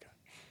of America.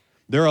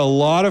 There are a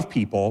lot of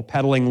people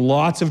peddling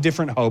lots of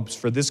different hopes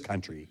for this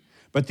country,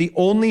 But the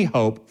only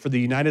hope for the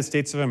United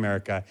States of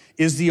America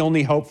is the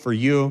only hope for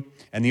you,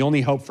 and the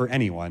only hope for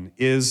anyone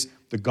is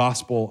the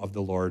gospel of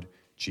the Lord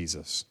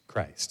Jesus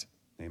Christ.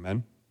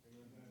 Amen?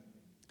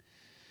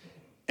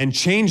 And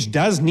change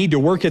does need to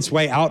work its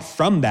way out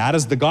from that.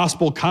 As the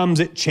gospel comes,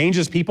 it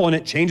changes people and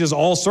it changes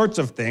all sorts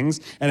of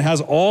things, and it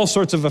has all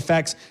sorts of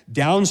effects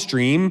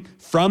downstream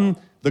from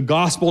the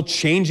gospel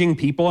changing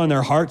people and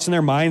their hearts and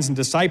their minds and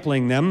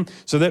discipling them,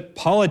 so that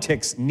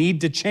politics need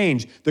to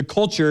change. The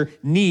culture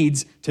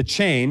needs to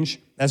change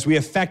as we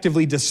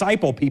effectively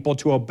disciple people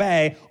to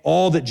obey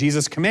all that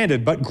Jesus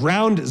commanded. But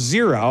ground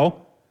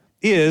zero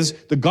is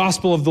the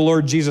gospel of the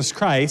Lord Jesus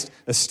Christ,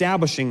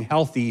 establishing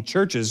healthy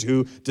churches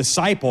who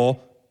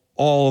disciple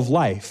all of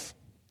life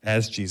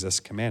as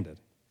Jesus commanded.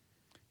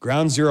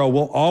 Ground zero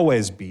will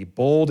always be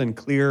bold and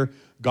clear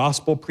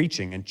gospel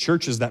preaching and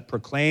churches that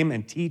proclaim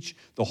and teach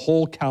the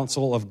whole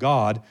counsel of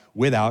God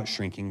without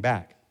shrinking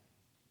back.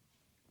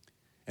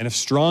 And if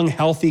strong,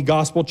 healthy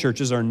gospel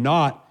churches are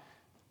not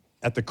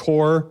at the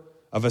core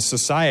of a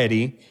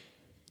society,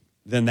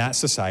 then that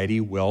society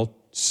will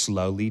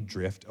slowly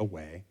drift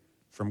away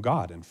from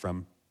God and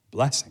from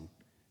blessing.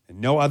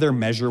 And no other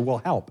measure will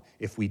help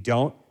if we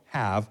don't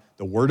have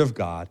the Word of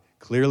God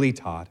clearly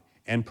taught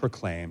and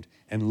proclaimed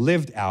and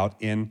lived out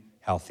in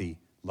healthy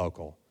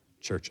local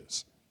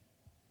churches.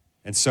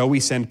 And so we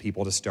send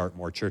people to start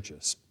more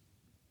churches.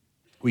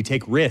 We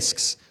take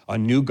risks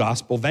on new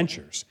gospel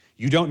ventures.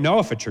 You don't know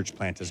if a church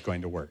plant is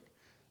going to work.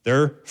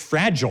 They're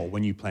fragile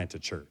when you plant a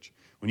church.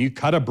 When you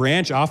cut a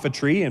branch off a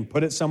tree and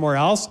put it somewhere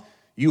else,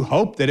 you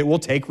hope that it will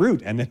take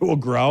root and that it will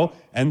grow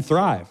and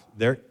thrive.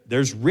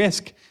 There's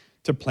risk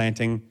to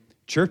planting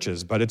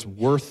churches, but it's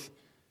worth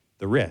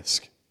the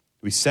risk.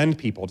 We send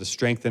people to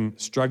strengthen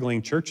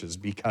struggling churches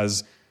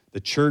because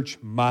the church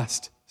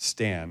must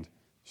stand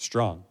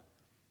strong.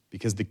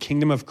 Because the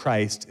kingdom of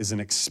Christ is an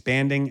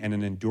expanding and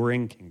an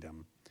enduring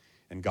kingdom,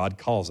 and God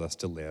calls us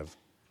to live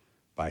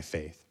by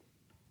faith.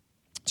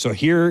 So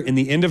here in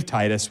the end of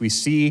Titus, we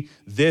see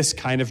this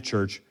kind of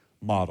church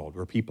modeled,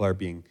 where people are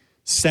being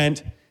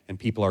sent, and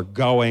people are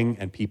going,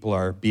 and people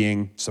are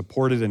being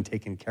supported and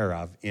taken care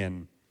of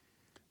in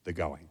the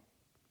going.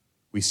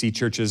 We see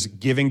churches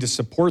giving to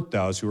support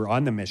those who are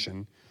on the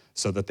mission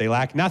so that they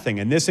lack nothing.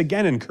 And this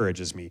again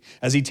encourages me,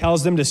 as he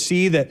tells them to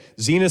see that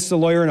Zenas the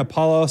lawyer and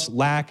Apollos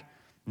lack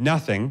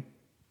nothing.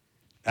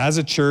 As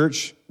a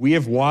church, we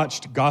have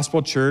watched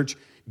Gospel Church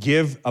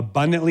give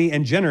abundantly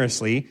and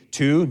generously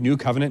to New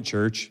Covenant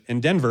Church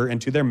in Denver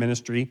and to their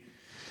ministry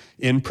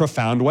in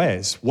profound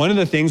ways. One of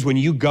the things when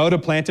you go to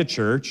plant a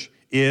church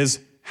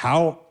is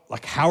how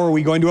are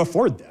we going to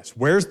afford this?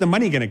 Where's the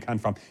money going to come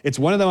from? It's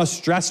one of the most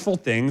stressful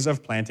things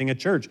of planting a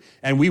church.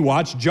 And we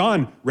watch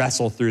John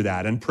wrestle through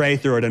that and pray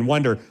through it and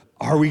wonder,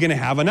 are we going to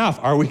have enough?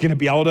 Are we going to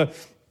be able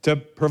to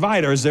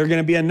provide? Or is there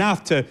going to be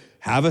enough to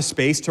have a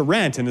space to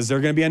rent? And is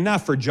there going to be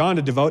enough for John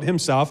to devote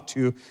himself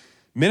to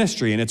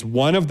ministry? And it's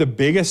one of the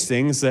biggest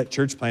things that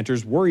church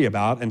planters worry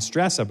about and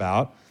stress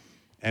about.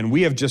 And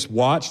we have just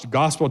watched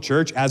Gospel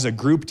Church as a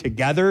group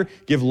together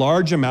give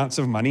large amounts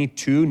of money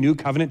to New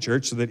Covenant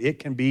Church so that it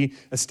can be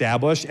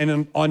established.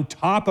 And on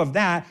top of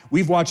that,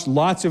 we've watched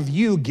lots of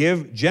you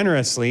give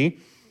generously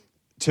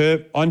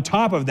on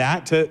top of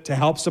that to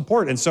help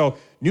support. And so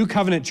New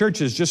Covenant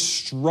Church is just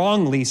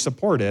strongly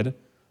supported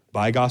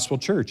by Gospel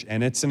Church,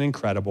 and it's an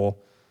incredible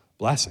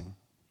blessing.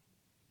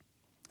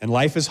 And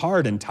life is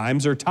hard and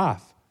times are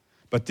tough.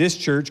 But this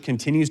church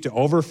continues to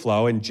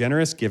overflow in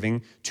generous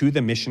giving to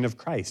the mission of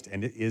Christ,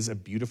 and it is a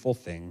beautiful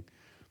thing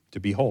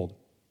to behold.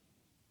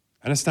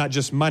 And it's not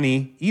just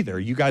money either.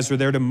 You guys are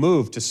there to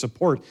move, to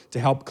support, to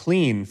help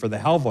clean for the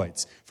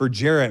Helvoites, for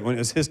Jarrett when it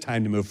was his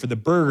time to move, for the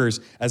Burgers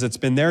as it's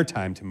been their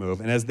time to move.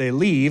 And as they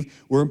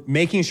leave, we're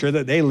making sure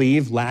that they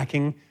leave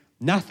lacking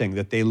nothing,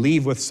 that they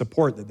leave with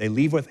support, that they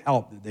leave with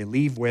help, that they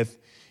leave with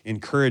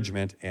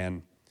encouragement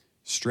and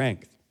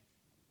strength.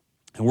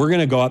 And we're going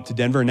to go up to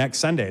Denver next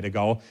Sunday to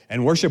go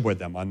and worship with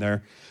them on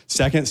their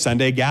second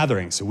Sunday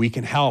gathering so we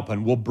can help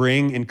and we'll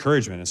bring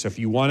encouragement. And so if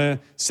you want to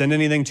send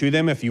anything to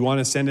them, if you want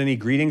to send any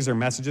greetings or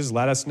messages,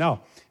 let us know.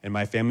 And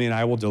my family and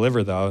I will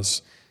deliver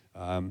those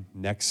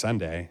next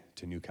Sunday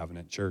to New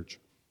Covenant Church.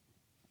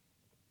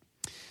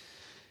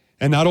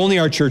 And not only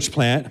our church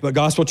plant, but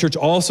Gospel Church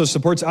also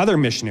supports other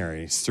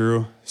missionaries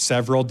through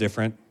several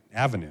different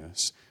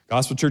avenues.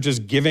 Gospel Church is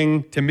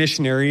giving to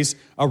missionaries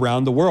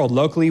around the world.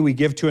 Locally, we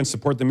give to and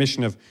support the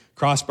mission of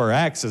Crossbar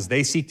X as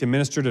they seek to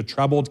minister to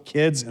troubled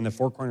kids in the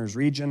Four Corners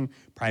region,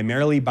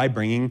 primarily by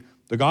bringing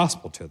the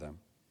gospel to them.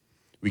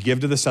 We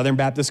give to the Southern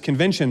Baptist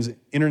Convention's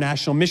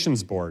International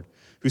Missions Board,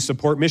 who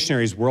support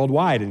missionaries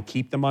worldwide and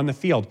keep them on the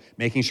field,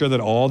 making sure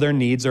that all their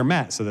needs are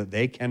met so that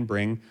they can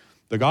bring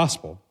the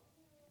gospel.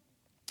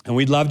 And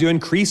we'd love to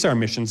increase our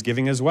missions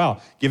giving as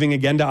well, giving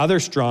again to other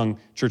strong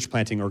church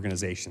planting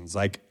organizations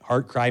like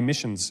Heart Cry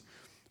Missions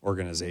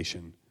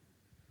Organization.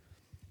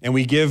 And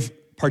we give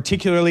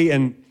particularly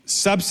and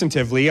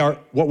substantively,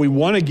 what we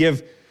want to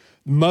give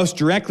most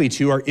directly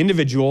to are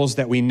individuals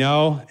that we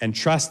know and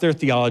trust their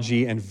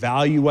theology and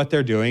value what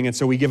they're doing. And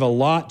so we give a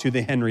lot to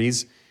the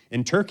Henrys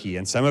in Turkey.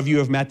 And some of you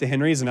have met the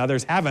Henrys and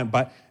others haven't,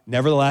 but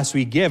nevertheless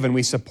we give and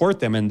we support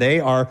them. And they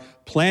are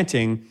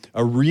planting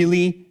a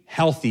really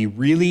healthy,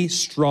 really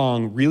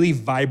strong, really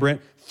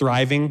vibrant,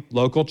 thriving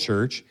local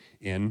church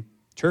in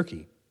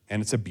Turkey.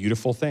 And it's a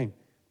beautiful thing.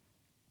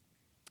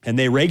 And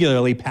they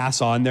regularly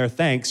pass on their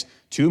thanks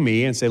to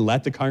me and say,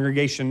 let the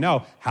congregation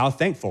know how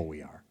thankful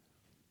we are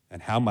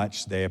and how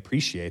much they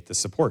appreciate the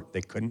support.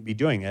 They couldn't be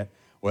doing it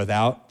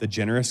without the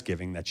generous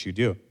giving that you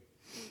do.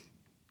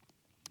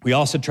 We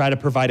also try to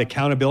provide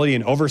accountability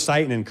and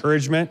oversight and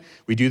encouragement.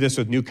 We do this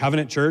with New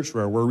Covenant Church,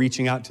 where we're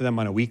reaching out to them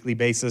on a weekly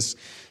basis,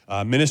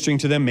 ministering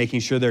to them,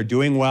 making sure they're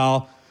doing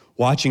well,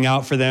 watching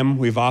out for them.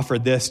 We've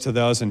offered this to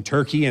those in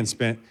Turkey and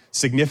spent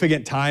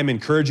significant time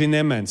encouraging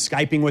them and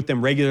Skyping with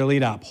them regularly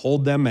to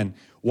uphold them and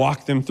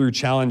walk them through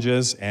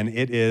challenges. And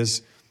it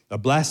is a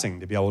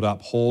blessing to be able to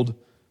uphold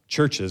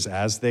churches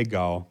as they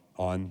go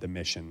on the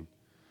mission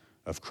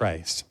of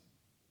Christ.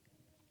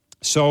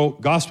 So,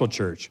 Gospel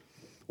Church,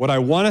 what I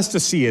want us to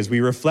see as we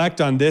reflect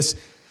on this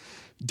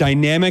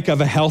dynamic of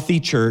a healthy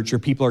church where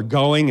people are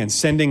going and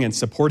sending and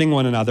supporting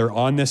one another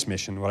on this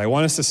mission, what I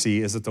want us to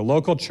see is that the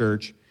local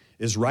church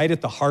is right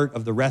at the heart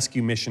of the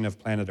rescue mission of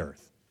planet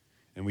Earth.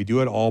 And we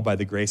do it all by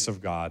the grace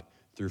of God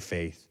through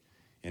faith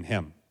in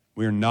Him.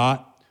 We're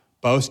not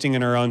boasting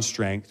in our own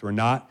strength. We're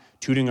not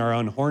tooting our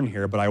own horn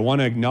here, but I want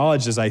to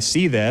acknowledge as I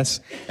see this,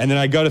 and then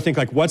I go to think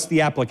like, what's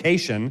the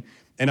application?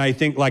 And I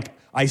think like,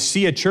 I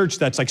see a church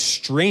that's like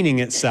straining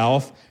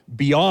itself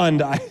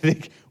beyond, I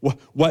think,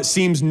 what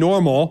seems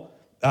normal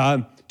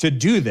to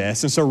do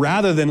this. And so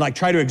rather than like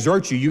try to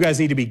exhort you, you guys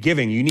need to be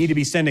giving, you need to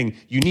be sending,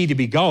 you need to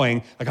be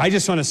going. Like I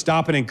just want to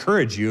stop and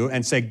encourage you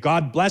and say,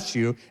 God bless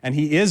you, and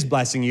He is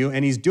blessing you,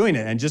 and He's doing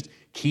it, and just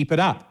keep it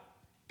up.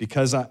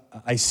 Because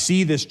I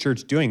see this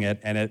church doing it,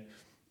 and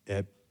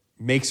it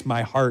makes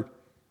my heart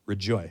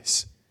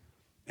rejoice.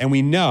 And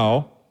we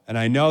know, and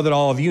I know that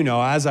all of you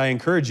know, as I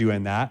encourage you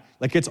in that,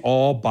 like it's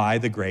all by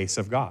the grace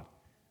of God.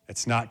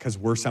 It's not because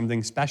we're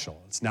something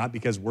special. It's not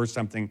because we're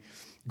something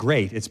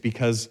great. It's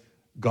because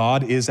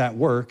God is at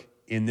work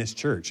in this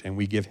church, and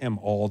we give Him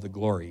all the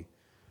glory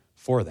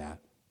for that.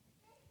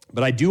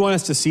 But I do want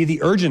us to see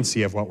the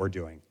urgency of what we're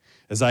doing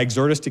as I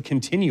exhort us to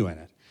continue in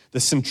it, the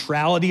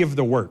centrality of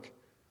the work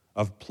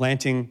of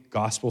planting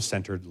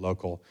gospel-centered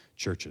local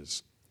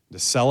churches, to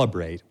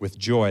celebrate with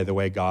joy the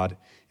way God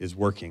is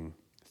working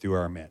through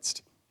our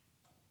midst.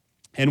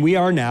 And we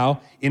are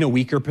now in a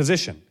weaker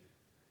position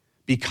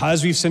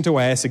because we've sent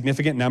away a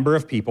significant number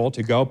of people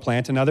to go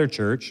plant another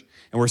church,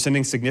 and we're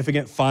sending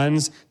significant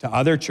funds to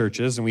other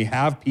churches, and we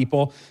have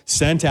people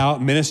sent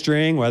out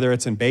ministering, whether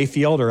it's in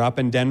Bayfield or up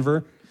in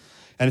Denver.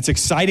 And it's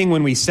exciting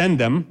when we send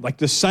them, like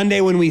the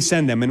Sunday when we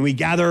send them, and we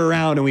gather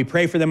around and we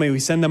pray for them and we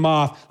send them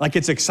off, like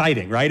it's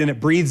exciting, right? And it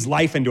breathes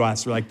life into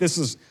us. We're like, this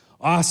is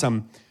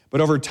awesome.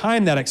 But over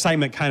time, that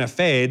excitement kind of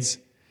fades,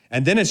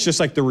 and then it's just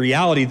like the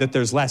reality that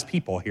there's less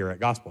people here at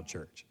Gospel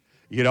Church.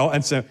 You know,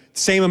 and so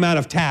same amount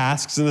of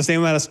tasks and the same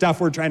amount of stuff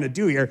we're trying to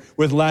do here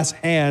with less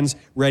hands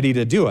ready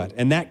to do it.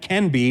 And that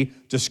can be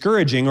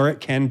discouraging, or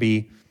it can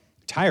be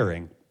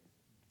tiring.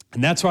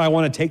 And that's why I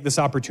want to take this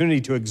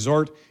opportunity to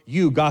exhort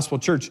you, Gospel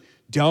Church,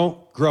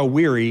 don't grow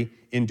weary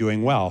in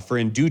doing well, for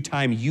in due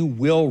time you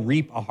will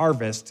reap a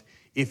harvest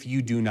if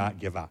you do not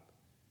give up.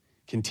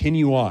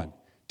 Continue on.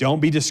 Don't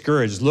be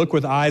discouraged. Look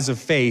with eyes of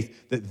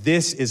faith that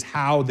this is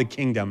how the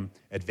kingdom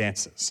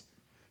advances.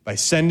 By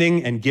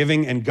sending and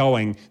giving and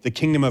going, the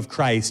kingdom of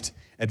Christ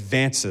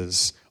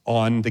advances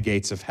on the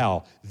gates of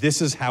hell.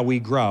 This is how we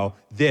grow.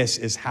 This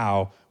is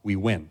how we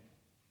win.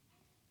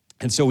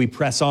 And so we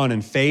press on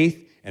in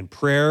faith and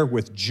prayer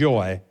with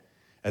joy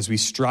as we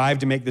strive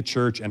to make the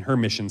church and her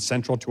mission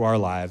central to our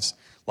lives,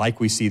 like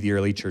we see the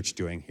early church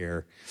doing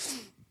here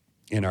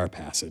in our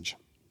passage.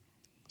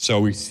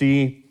 So we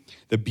see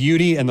the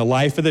beauty and the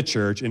life of the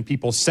church in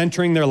people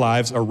centering their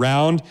lives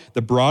around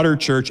the broader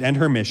church and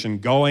her mission,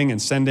 going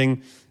and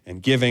sending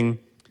and giving.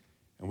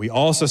 And we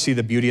also see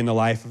the beauty in the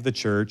life of the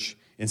church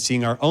in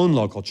seeing our own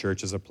local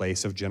church as a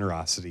place of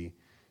generosity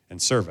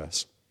and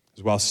service.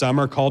 As while some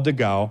are called to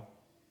go,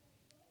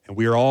 and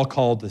we are all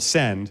called to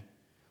send,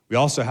 we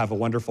also have a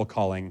wonderful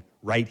calling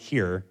right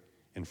here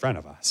in front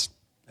of us.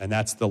 And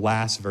that's the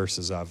last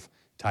verses of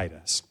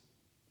Titus.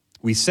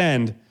 We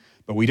send,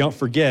 but we don't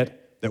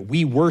forget that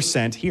we were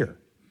sent here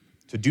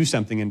to do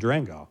something in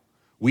Durango.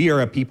 We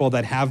are a people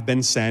that have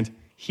been sent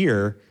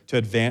here to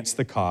advance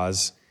the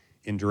cause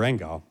in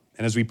Durango.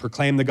 And as we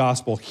proclaim the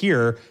gospel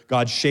here,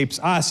 God shapes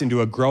us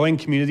into a growing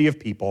community of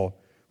people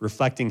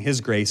reflecting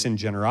His grace and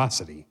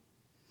generosity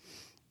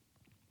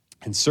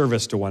and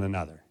service to one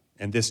another.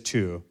 And this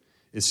too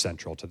is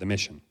central to the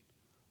mission.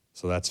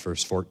 So that's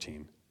verse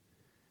 14.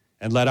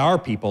 And let our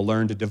people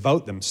learn to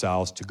devote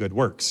themselves to good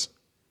works,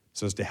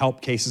 so as to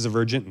help cases of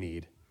urgent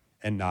need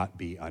and not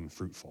be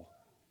unfruitful.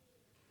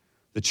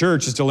 The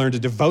church is to learn to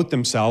devote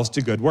themselves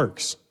to good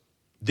works.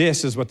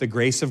 This is what the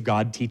grace of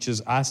God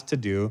teaches us to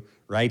do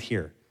right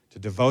here, to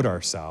devote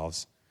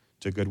ourselves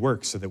to good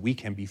works so that we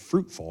can be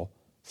fruitful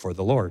for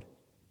the Lord.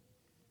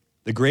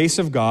 The grace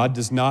of God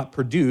does not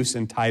produce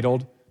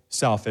entitled,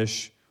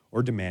 selfish,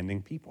 or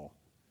demanding people.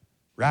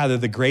 Rather,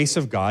 the grace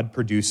of God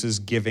produces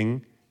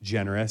giving,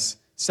 generous,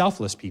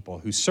 selfless people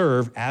who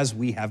serve as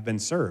we have been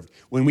served.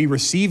 When we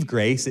receive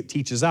grace, it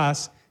teaches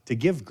us to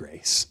give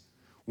grace.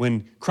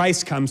 When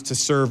Christ comes to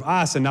serve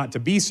us and not to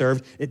be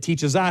served, it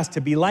teaches us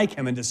to be like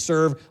him and to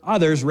serve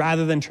others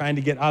rather than trying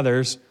to get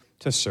others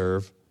to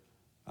serve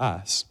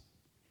us.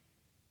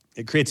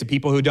 It creates a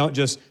people who don't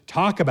just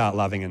talk about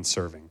loving and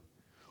serving,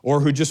 or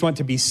who just want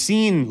to be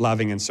seen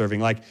loving and serving,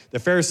 like the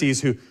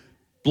Pharisees who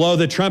blow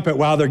the trumpet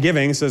while they're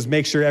giving, says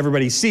make sure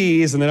everybody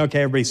sees, and then,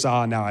 okay, everybody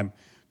saw, now I'm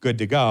good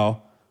to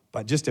go.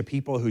 But just a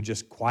people who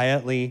just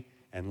quietly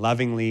and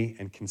lovingly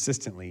and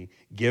consistently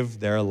give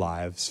their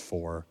lives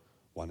for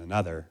one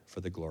another for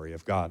the glory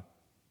of God.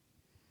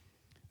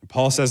 And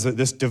Paul says that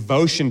this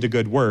devotion to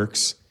good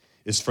works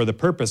is for the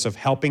purpose of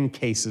helping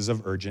cases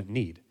of urgent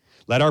need.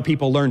 Let our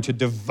people learn to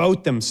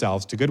devote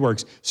themselves to good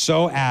works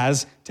so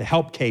as to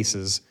help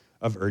cases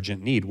of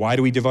urgent need. Why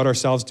do we devote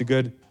ourselves to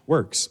good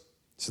works?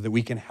 So that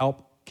we can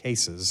help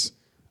cases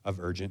of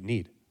urgent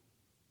need.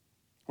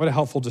 What a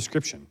helpful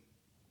description.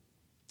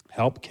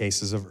 Help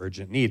cases of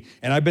urgent need.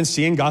 And I've been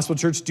seeing Gospel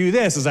Church do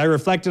this as I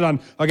reflected on,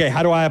 okay,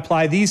 how do I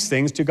apply these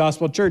things to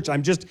Gospel Church?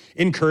 I'm just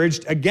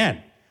encouraged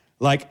again.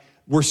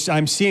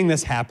 I'm seeing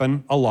this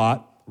happen a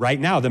lot right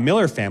now. The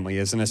Miller family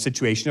is in a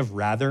situation of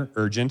rather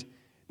urgent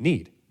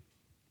need.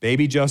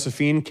 Baby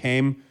Josephine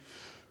came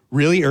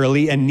really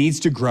early and needs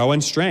to grow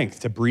in strength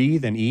to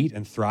breathe and eat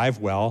and thrive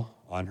well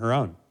on her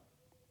own.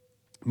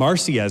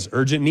 Marcy has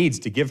urgent needs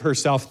to give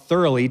herself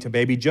thoroughly to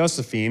baby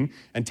Josephine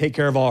and take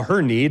care of all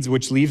her needs,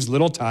 which leaves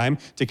little time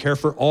to care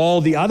for all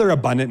the other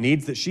abundant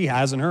needs that she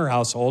has in her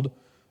household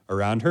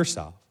around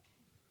herself.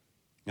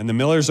 And the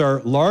Millers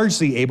are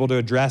largely able to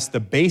address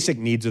the basic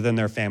needs within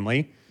their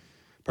family,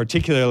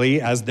 particularly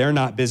as they're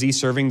not busy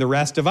serving the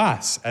rest of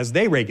us as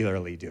they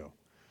regularly do.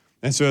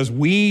 And so as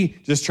we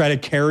just try to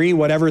carry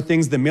whatever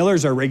things the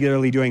Millers are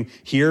regularly doing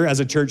here as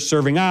a church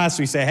serving us,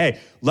 we say, hey,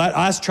 let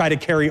us try to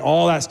carry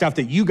all that stuff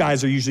that you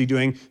guys are usually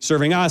doing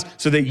serving us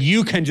so that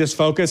you can just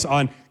focus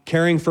on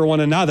caring for one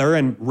another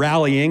and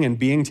rallying and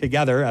being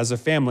together as a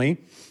family.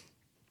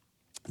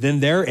 Then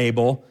they're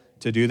able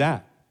to do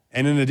that.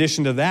 And in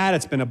addition to that,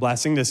 it's been a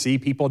blessing to see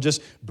people just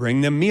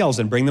bring them meals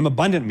and bring them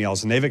abundant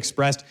meals. And they've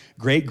expressed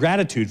great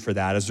gratitude for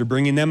that as they're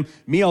bringing them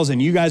meals.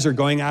 And you guys are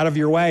going out of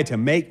your way to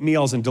make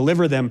meals and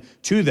deliver them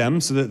to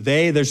them so that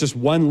there's just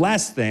one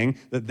less thing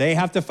that they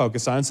have to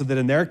focus on so that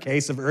in their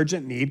case of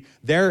urgent need,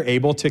 they're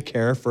able to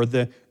care for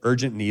the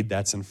urgent need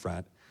that's in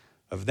front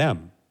of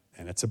them.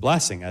 And it's a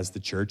blessing as the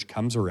church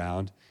comes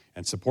around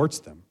and supports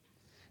them.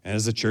 And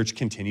as the church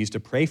continues to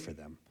pray for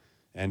them.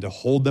 And to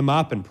hold them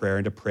up in prayer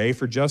and to pray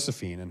for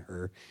Josephine and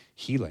her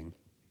healing.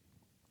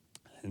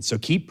 And so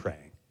keep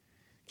praying.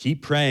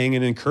 Keep praying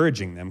and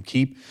encouraging them.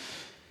 Keep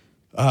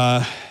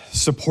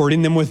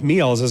supporting them with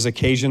meals as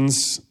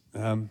occasions,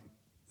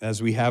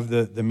 as we have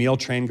the meal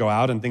train go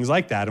out and things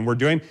like that. And we're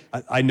doing,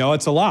 I know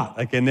it's a lot.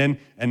 And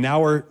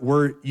now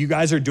you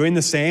guys are doing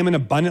the same and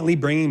abundantly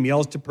bringing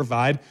meals to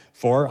provide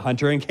for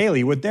Hunter and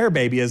Kaylee with their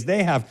baby as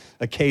they have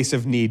a case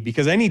of need.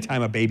 Because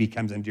anytime a baby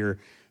comes into your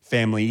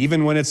family,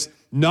 even when it's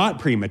not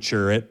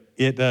premature,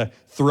 it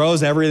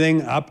throws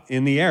everything up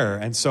in the air.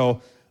 And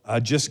so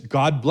just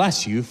God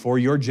bless you for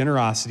your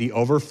generosity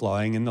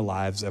overflowing in the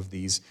lives of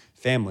these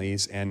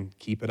families, and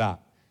keep it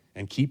up.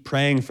 And keep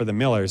praying for the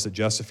Millers that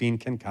Josephine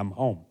can come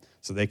home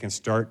so they can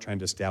start trying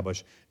to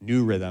establish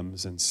new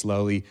rhythms and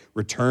slowly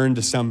return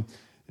to some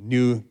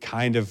new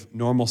kind of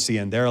normalcy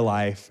in their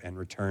life and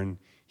return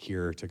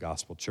here to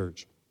Gospel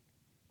Church.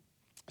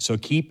 So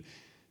keep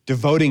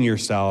devoting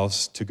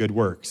yourselves to good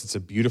works. It's a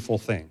beautiful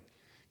thing.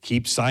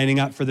 Keep signing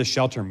up for the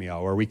shelter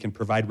meal where we can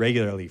provide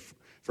regularly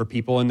for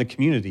people in the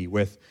community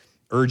with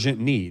urgent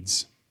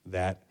needs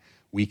that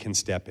we can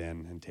step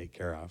in and take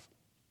care of.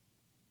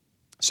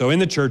 So in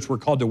the church, we're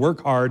called to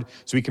work hard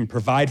so we can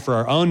provide for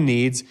our own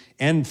needs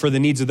and for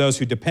the needs of those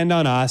who depend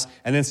on us,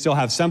 and then still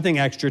have something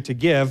extra to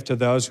give to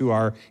those who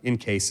are in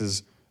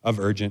cases of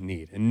urgent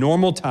need. In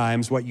normal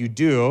times, what you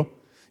do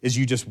is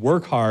you just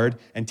work hard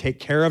and take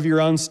care of your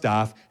own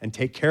stuff and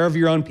take care of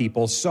your own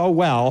people so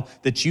well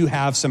that you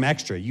have some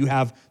extra. You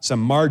have some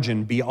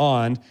margin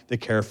beyond the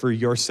care for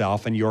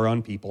yourself and your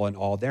own people and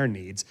all their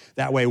needs.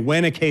 That way,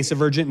 when a case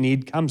of urgent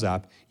need comes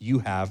up, you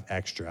have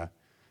extra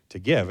to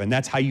give. And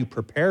that's how you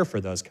prepare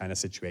for those kind of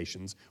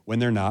situations when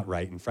they're not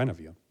right in front of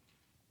you.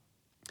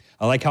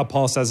 I like how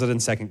Paul says it in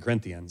 2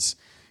 Corinthians.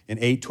 In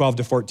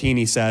 8:12-14,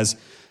 he says,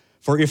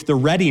 "For if the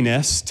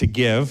readiness to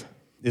give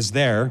is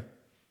there,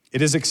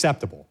 it is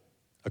acceptable,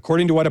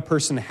 according to what a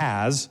person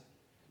has,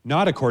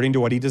 not according to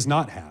what he does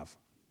not have.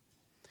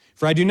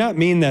 For I do not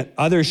mean that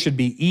others should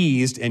be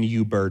eased and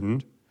you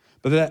burdened,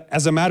 but that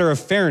as a matter of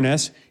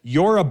fairness,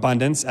 your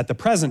abundance at the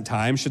present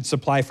time should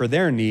supply for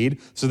their need,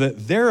 so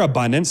that their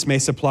abundance may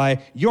supply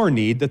your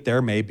need, that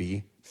there may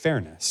be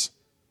fairness."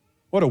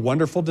 What a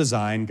wonderful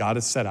design God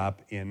has set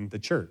up in the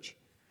church.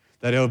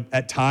 That it'll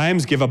at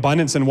times give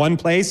abundance in one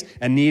place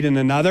and need in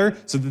another,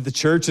 so that the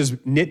church is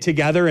knit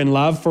together in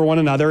love for one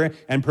another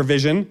and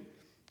provision.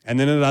 And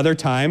then at other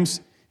times,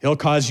 He'll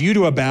cause you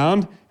to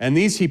abound and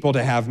these people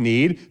to have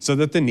need so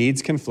that the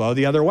needs can flow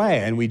the other way.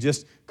 And we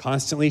just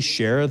constantly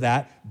share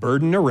that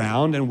burden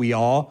around, and we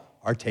all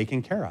are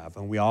taken care of,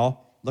 and we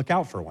all look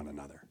out for one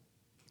another.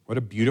 What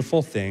a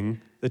beautiful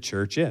thing the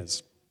church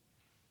is.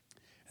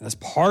 And that's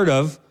part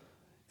of,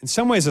 in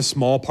some ways, a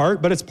small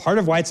part, but it's part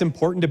of why it's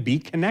important to be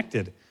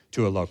connected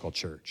to a local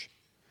church.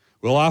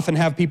 We'll often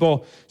have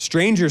people,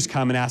 strangers,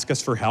 come and ask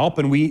us for help,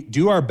 and we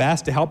do our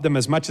best to help them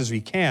as much as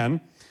we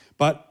can.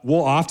 But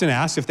we'll often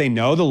ask if they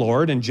know the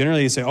Lord, and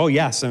generally they say, oh,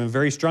 yes, I'm a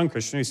very strong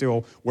Christian. We say,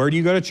 well, where do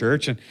you go to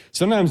church? And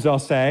sometimes they'll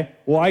say,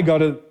 well, I go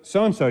to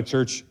so-and-so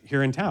church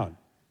here in town.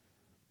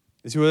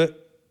 You see, well,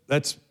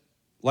 that's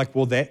like,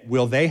 will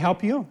they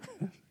help you?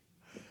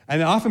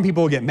 And often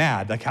people will get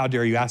mad, like, how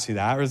dare you ask me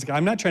that? Or it's like,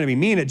 I'm not trying to be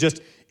mean.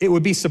 It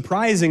would be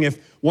surprising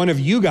if one of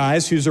you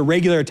guys who's a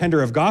regular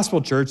attender of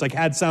gospel church, like,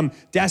 had some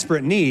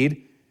desperate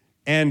need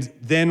and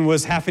then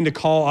was having to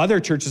call other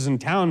churches in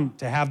town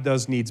to have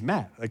those needs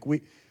met. Like,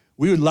 we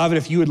would love it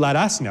if you would let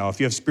us know. If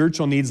you have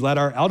spiritual needs, let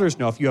our elders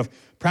know. If you have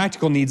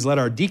practical needs, let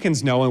our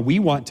deacons know. And we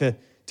want to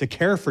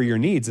care for your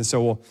needs. And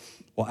so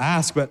we'll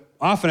ask. But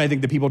often I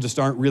think the people just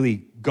aren't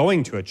really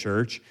going to a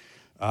church.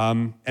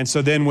 And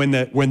so then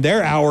when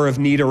their hour of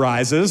need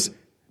arises,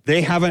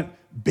 they haven't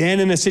been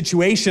in a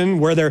situation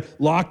where they're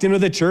locked into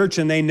the church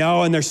and they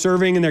know and they're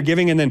serving and they're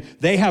giving, and then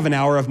they have an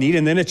hour of need,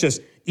 and then it's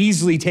just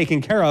easily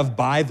taken care of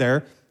by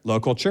their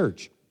local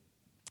church.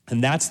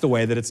 And that's the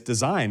way that it's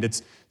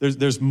designed.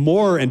 There's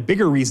more and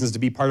bigger reasons to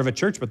be part of a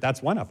church, but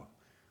that's one of them.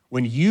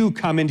 When you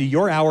come into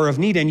your hour of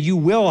need, and you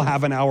will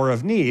have an hour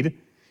of need,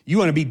 you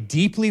want to be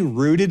deeply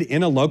rooted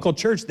in a local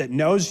church that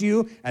knows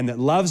you and that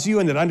loves you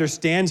and that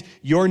understands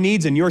your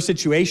needs and your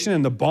situation,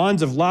 and the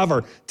bonds of love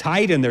are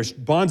tight, and there's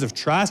bonds of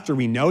trust where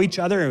we know each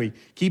other and we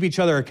keep each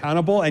other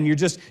accountable, and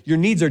your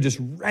needs are just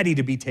ready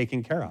to be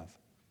taken care of.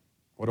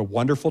 What a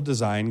wonderful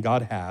design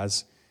God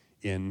has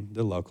in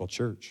the local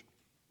church.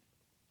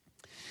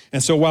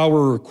 And so while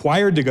we're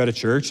required to go to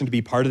church and to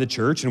be part of the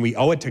church, and we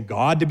owe it to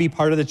God to be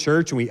part of the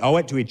church, and we owe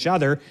it to each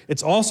other,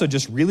 it's also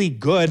just really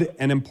good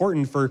and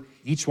important for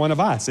each one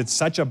of us. It's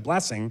such a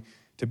blessing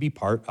to be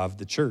part of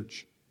the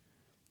church.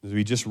 As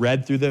we just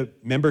read through the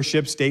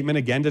membership statement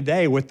again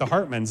today with the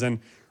Hartmans,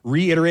 and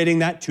reiterating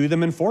that to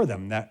them and for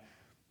them, that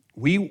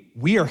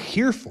we are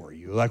here for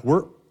you. Like,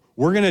 we're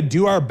going to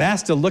do our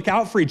best to look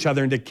out for each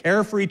other and to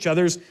care for each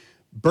other's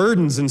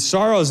burdens and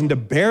sorrows, and to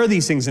bear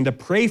these things, and to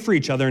pray for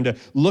each other, and to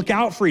look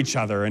out for each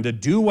other, and to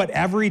do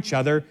whatever each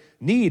other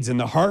needs. And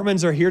the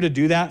Hartmans are here to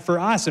do that for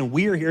us, and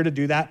we are here to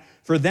do that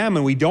for them.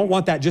 And we don't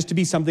want that just to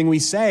be something we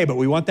say, but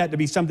we want that to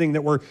be something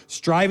that we're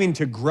striving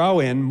to grow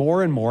in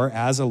more and more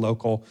as a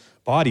local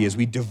body, as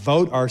we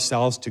devote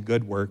ourselves to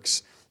good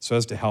works so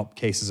as to help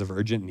cases of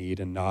urgent need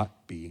and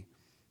not be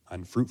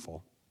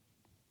unfruitful.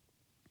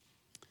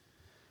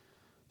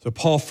 So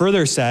Paul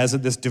further says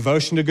that this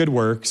devotion to good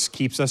works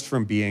keeps us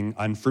from being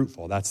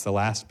unfruitful. That's the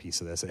last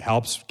piece of this. It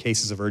helps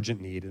cases of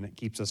urgent need, and it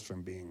keeps us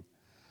from being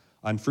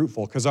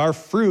unfruitful. Because our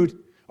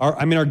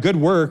good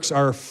works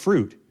are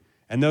fruit.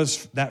 And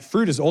that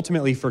fruit is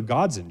ultimately for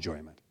God's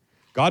enjoyment.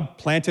 God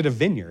planted a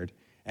vineyard,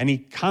 and he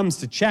comes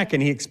to check,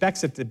 and he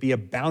expects it to be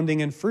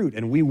abounding in fruit.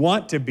 And we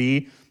want to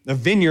be a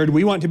vineyard.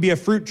 We want to be a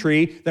fruit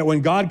tree that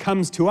when God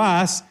comes to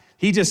us,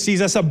 he just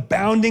sees us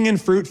abounding in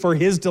fruit for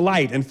his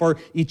delight and for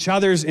each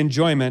other's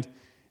enjoyment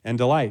and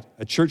delight.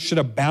 A church should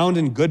abound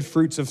in good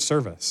fruits of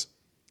service.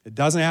 It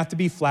doesn't have to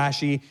be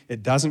flashy.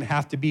 It doesn't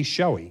have to be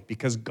showy,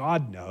 because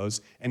God knows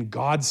and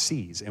God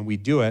sees, and we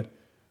do it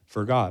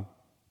for God.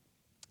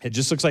 It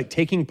just looks like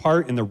taking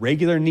part in the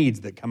regular needs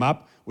that come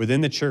up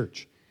within the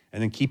church,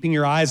 and then keeping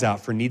your eyes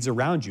out for needs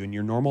around you in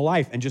your normal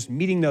life and just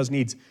meeting those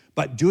needs,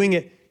 but doing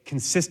it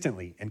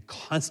consistently and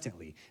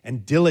constantly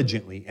and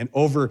diligently and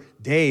over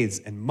days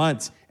and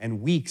months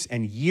and weeks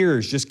and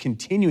years, just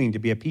continuing to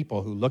be a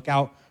people who look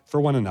out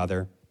for one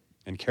another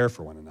and care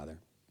for one another.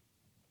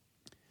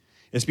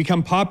 It's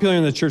become popular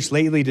in the church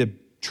lately to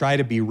try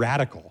to be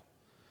radical.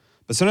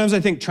 But sometimes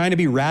I think trying to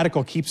be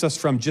radical keeps us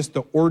from just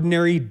the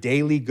ordinary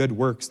daily good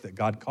works that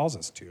God calls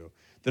us to,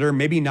 that are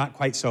maybe not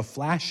quite so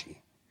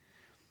flashy.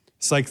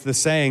 It's like the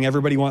saying,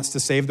 everybody wants to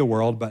save the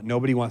world, but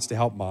nobody wants to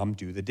help mom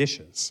do the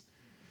dishes.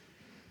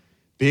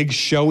 Big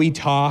showy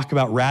talk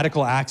about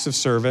radical acts of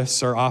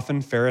service are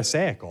often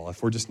pharisaical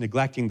if we're just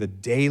neglecting the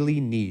daily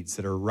needs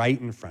that are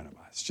right in front of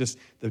us. Just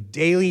the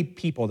daily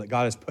people that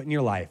God has put in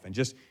your life, and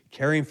just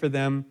caring for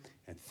them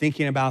and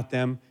thinking about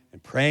them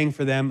and praying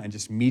for them and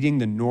just meeting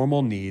the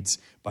normal needs,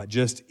 but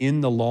just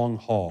in the long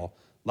haul,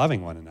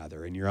 loving one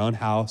another in your own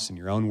house, in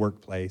your own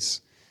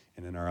workplace,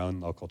 and in our own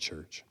local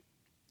church,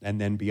 and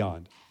then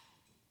beyond.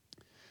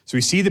 So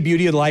we see the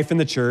beauty of life in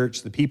the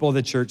church. The people of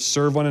the church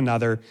serve one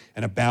another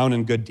and abound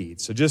in good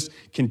deeds. So just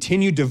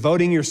continue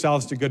devoting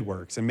yourselves to good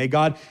works. And may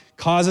God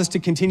cause us to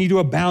continue to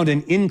abound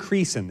and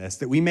increase in this,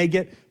 that we may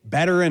get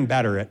better and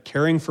better at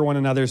caring for one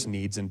another's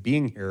needs and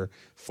being here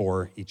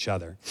for each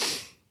other.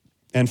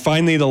 And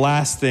finally, the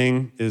last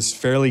thing is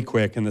fairly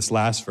quick in this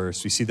last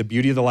verse. We see the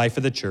beauty of the life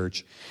of the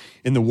church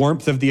in the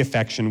warmth of the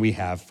affection we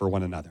have for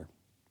one another.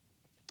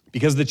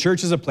 because the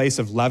church is a place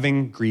of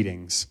loving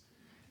greetings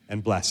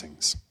and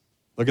blessings.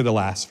 Look at the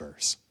last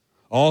verse.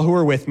 All who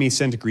are with me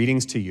send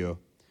greetings to you.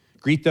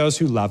 Greet those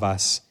who love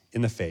us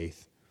in the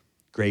faith.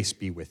 Grace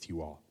be with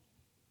you all.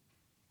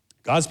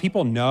 God's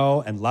people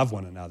know and love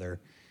one another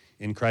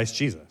in Christ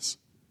Jesus.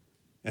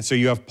 And so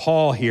you have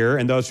Paul here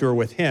and those who are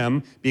with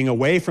him being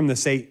away from the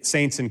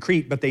saints in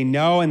Crete, but they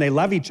know and they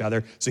love each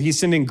other. So he's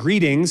sending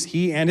greetings,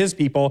 he and his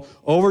people,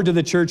 over to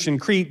the church in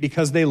Crete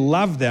because they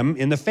love them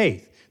in the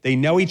faith. They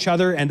know each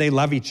other and they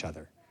love each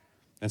other.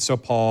 And so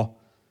Paul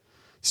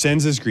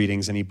sends his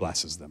greetings and he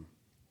blesses them.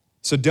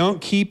 So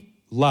don't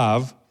keep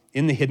love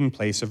in the hidden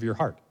place of your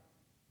heart.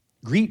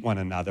 Greet one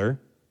another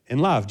in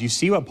love. Do you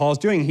see what Paul's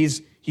doing?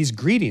 He's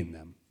greeting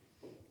them.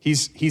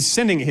 He's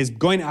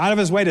going out of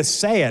his way to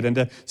say it and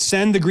to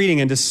send the greeting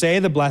and to say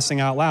the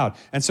blessing out loud.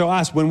 And so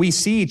when we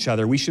see each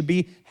other, we should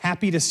be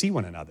happy to see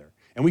one another.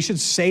 And we should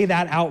say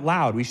that out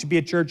loud. We should be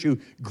a church who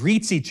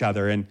greets each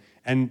other. And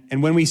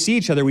when we see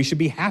each other, we should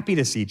be happy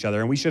to see each other.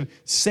 And we should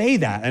say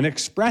that and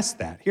express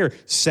that. Here,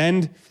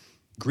 send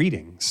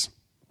greetings.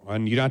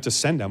 And you don't have to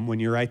send them when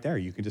you're right there.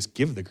 You can just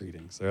give the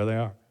greetings. There they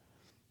are.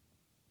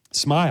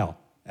 Smile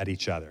at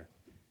each other.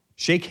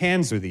 Shake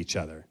hands with each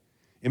other.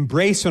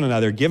 Embrace one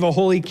another. Give a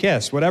holy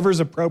kiss.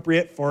 Whatever's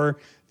appropriate for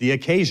the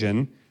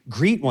occasion.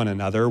 Greet one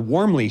another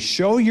warmly.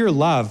 Show your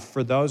love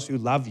for those who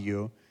love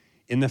you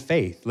in the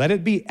faith. Let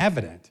it be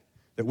evident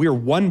that we are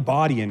one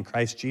body in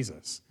Christ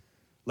Jesus.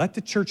 Let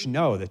the church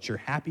know that you're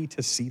happy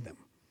to see them.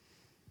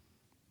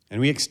 And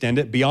we extend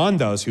it beyond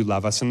those who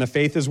love us in the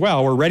faith as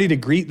well. We're ready to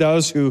greet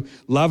those who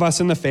love us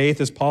in the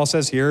faith, as Paul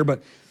says here,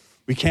 but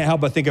we can't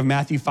help but think of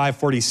Matthew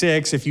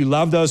 5:46. If you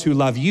love those who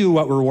love you,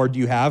 what reward do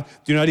you have?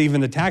 Do not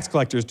even the tax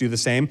collectors do the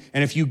same?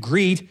 And if you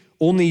greet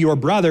only your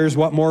brothers,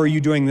 what more are you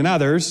doing than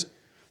others?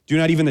 Do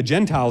not even the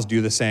Gentiles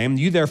do the same?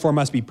 You therefore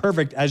must be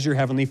perfect as your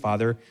heavenly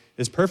Father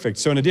is perfect.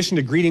 So in addition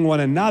to greeting one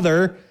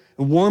another,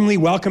 warmly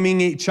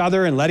welcoming each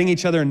other and letting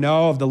each other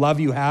know of the love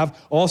you have,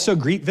 also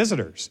greet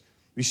visitors.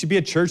 We should be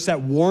a church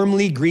that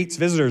warmly greets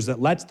visitors,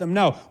 that lets them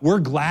know, we're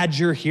glad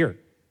you're here.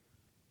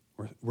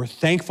 We're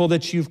thankful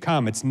that you've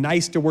come. It's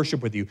nice to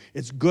worship with you.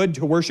 It's good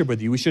to worship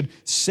with you. We should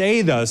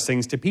say those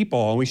things to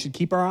people, and we should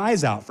keep our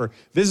eyes out for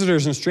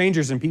visitors and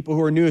strangers and people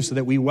who are new so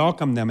that we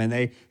welcome them and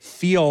they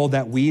feel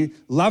that we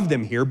love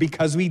them here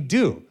because we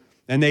do.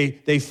 And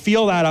they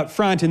feel that up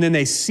front, and then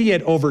they see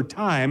it over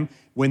time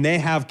when they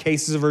have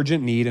cases of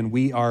urgent need, and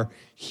we are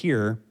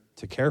here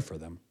to care for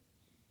them.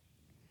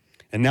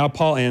 And now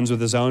Paul ends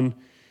with his own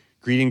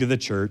greeting to the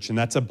church, and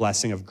that's a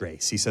blessing of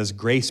grace. He says,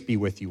 grace be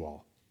with you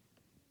all.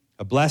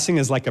 A blessing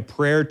is like a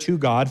prayer to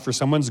God for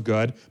someone's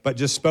good, but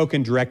just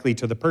spoken directly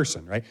to the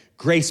person, right?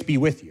 Grace be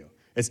with you.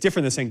 It's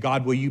different than saying,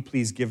 God, will you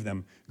please give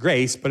them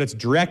grace? But it's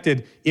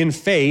directed in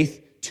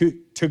faith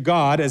to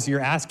God as you're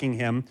asking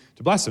him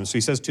to bless them. So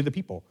he says to the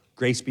people,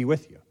 grace be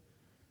with you.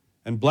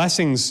 And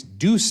blessings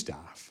do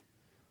stuff.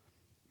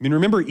 I mean,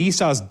 remember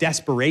Esau's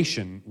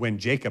desperation when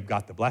Jacob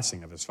got the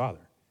blessing of his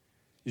father.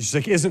 He's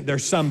like, isn't there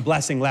some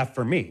blessing left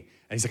for me?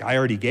 And he's like, I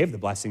already gave the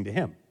blessing to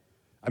him.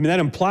 I mean, that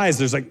implies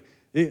there's like,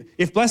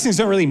 if blessings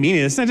don't really mean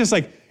it, it's not just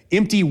like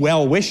empty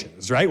well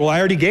wishes, right? Well, I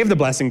already gave the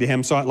blessing to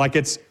him, so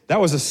that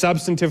was a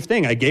substantive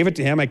thing. I gave it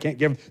to him. I can't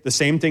give the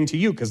same thing to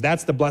you because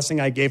that's the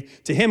blessing I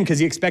gave to him because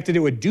he expected it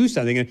would do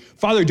something. And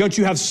Father, don't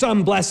you have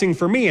some blessing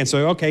for me? And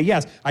so, okay,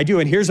 yes, I do.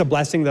 And here's a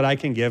blessing that I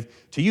can give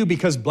to you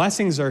because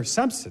blessings are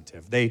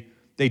substantive.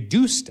 They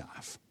do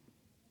stuff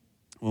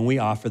when we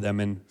offer them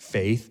in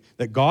faith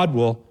that God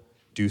will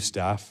do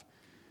stuff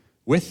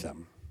with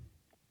them.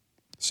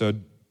 So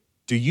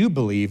do you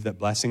believe that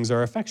blessings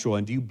are effectual,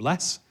 and do you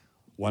bless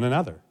one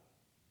another?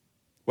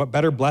 What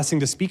better blessing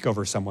to speak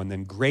over someone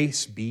than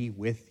grace be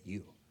with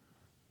you?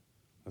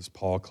 As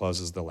Paul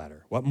closes the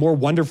letter. What more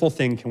wonderful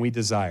thing can we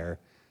desire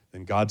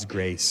than God's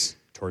grace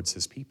towards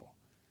his people?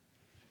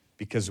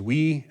 Because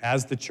we,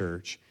 as the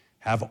church,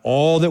 have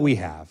all that we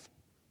have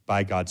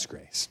by God's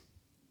grace.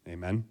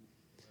 Amen?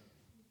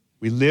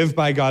 We live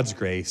by God's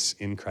grace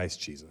in Christ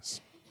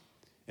Jesus.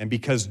 And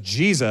because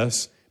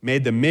Jesus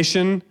made the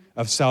mission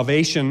of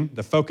salvation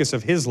the focus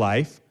of his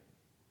life,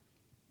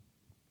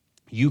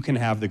 you can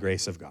have the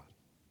grace of God.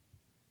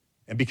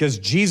 And because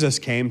Jesus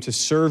came to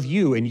serve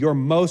you in your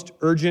most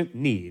urgent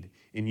need,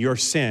 in your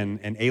sin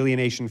and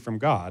alienation from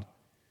God,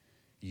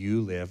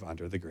 you live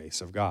under the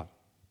grace of God.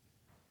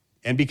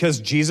 And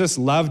because Jesus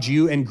loved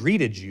you and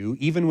greeted you,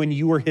 even when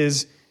you were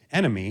his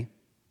enemy,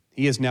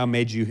 he has now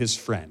made you his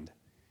friend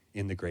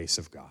in the grace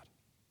of God.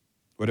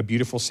 What a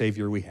beautiful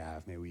Savior we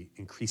have. May we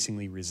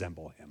increasingly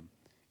resemble him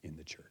in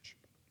the church.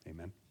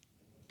 Amen.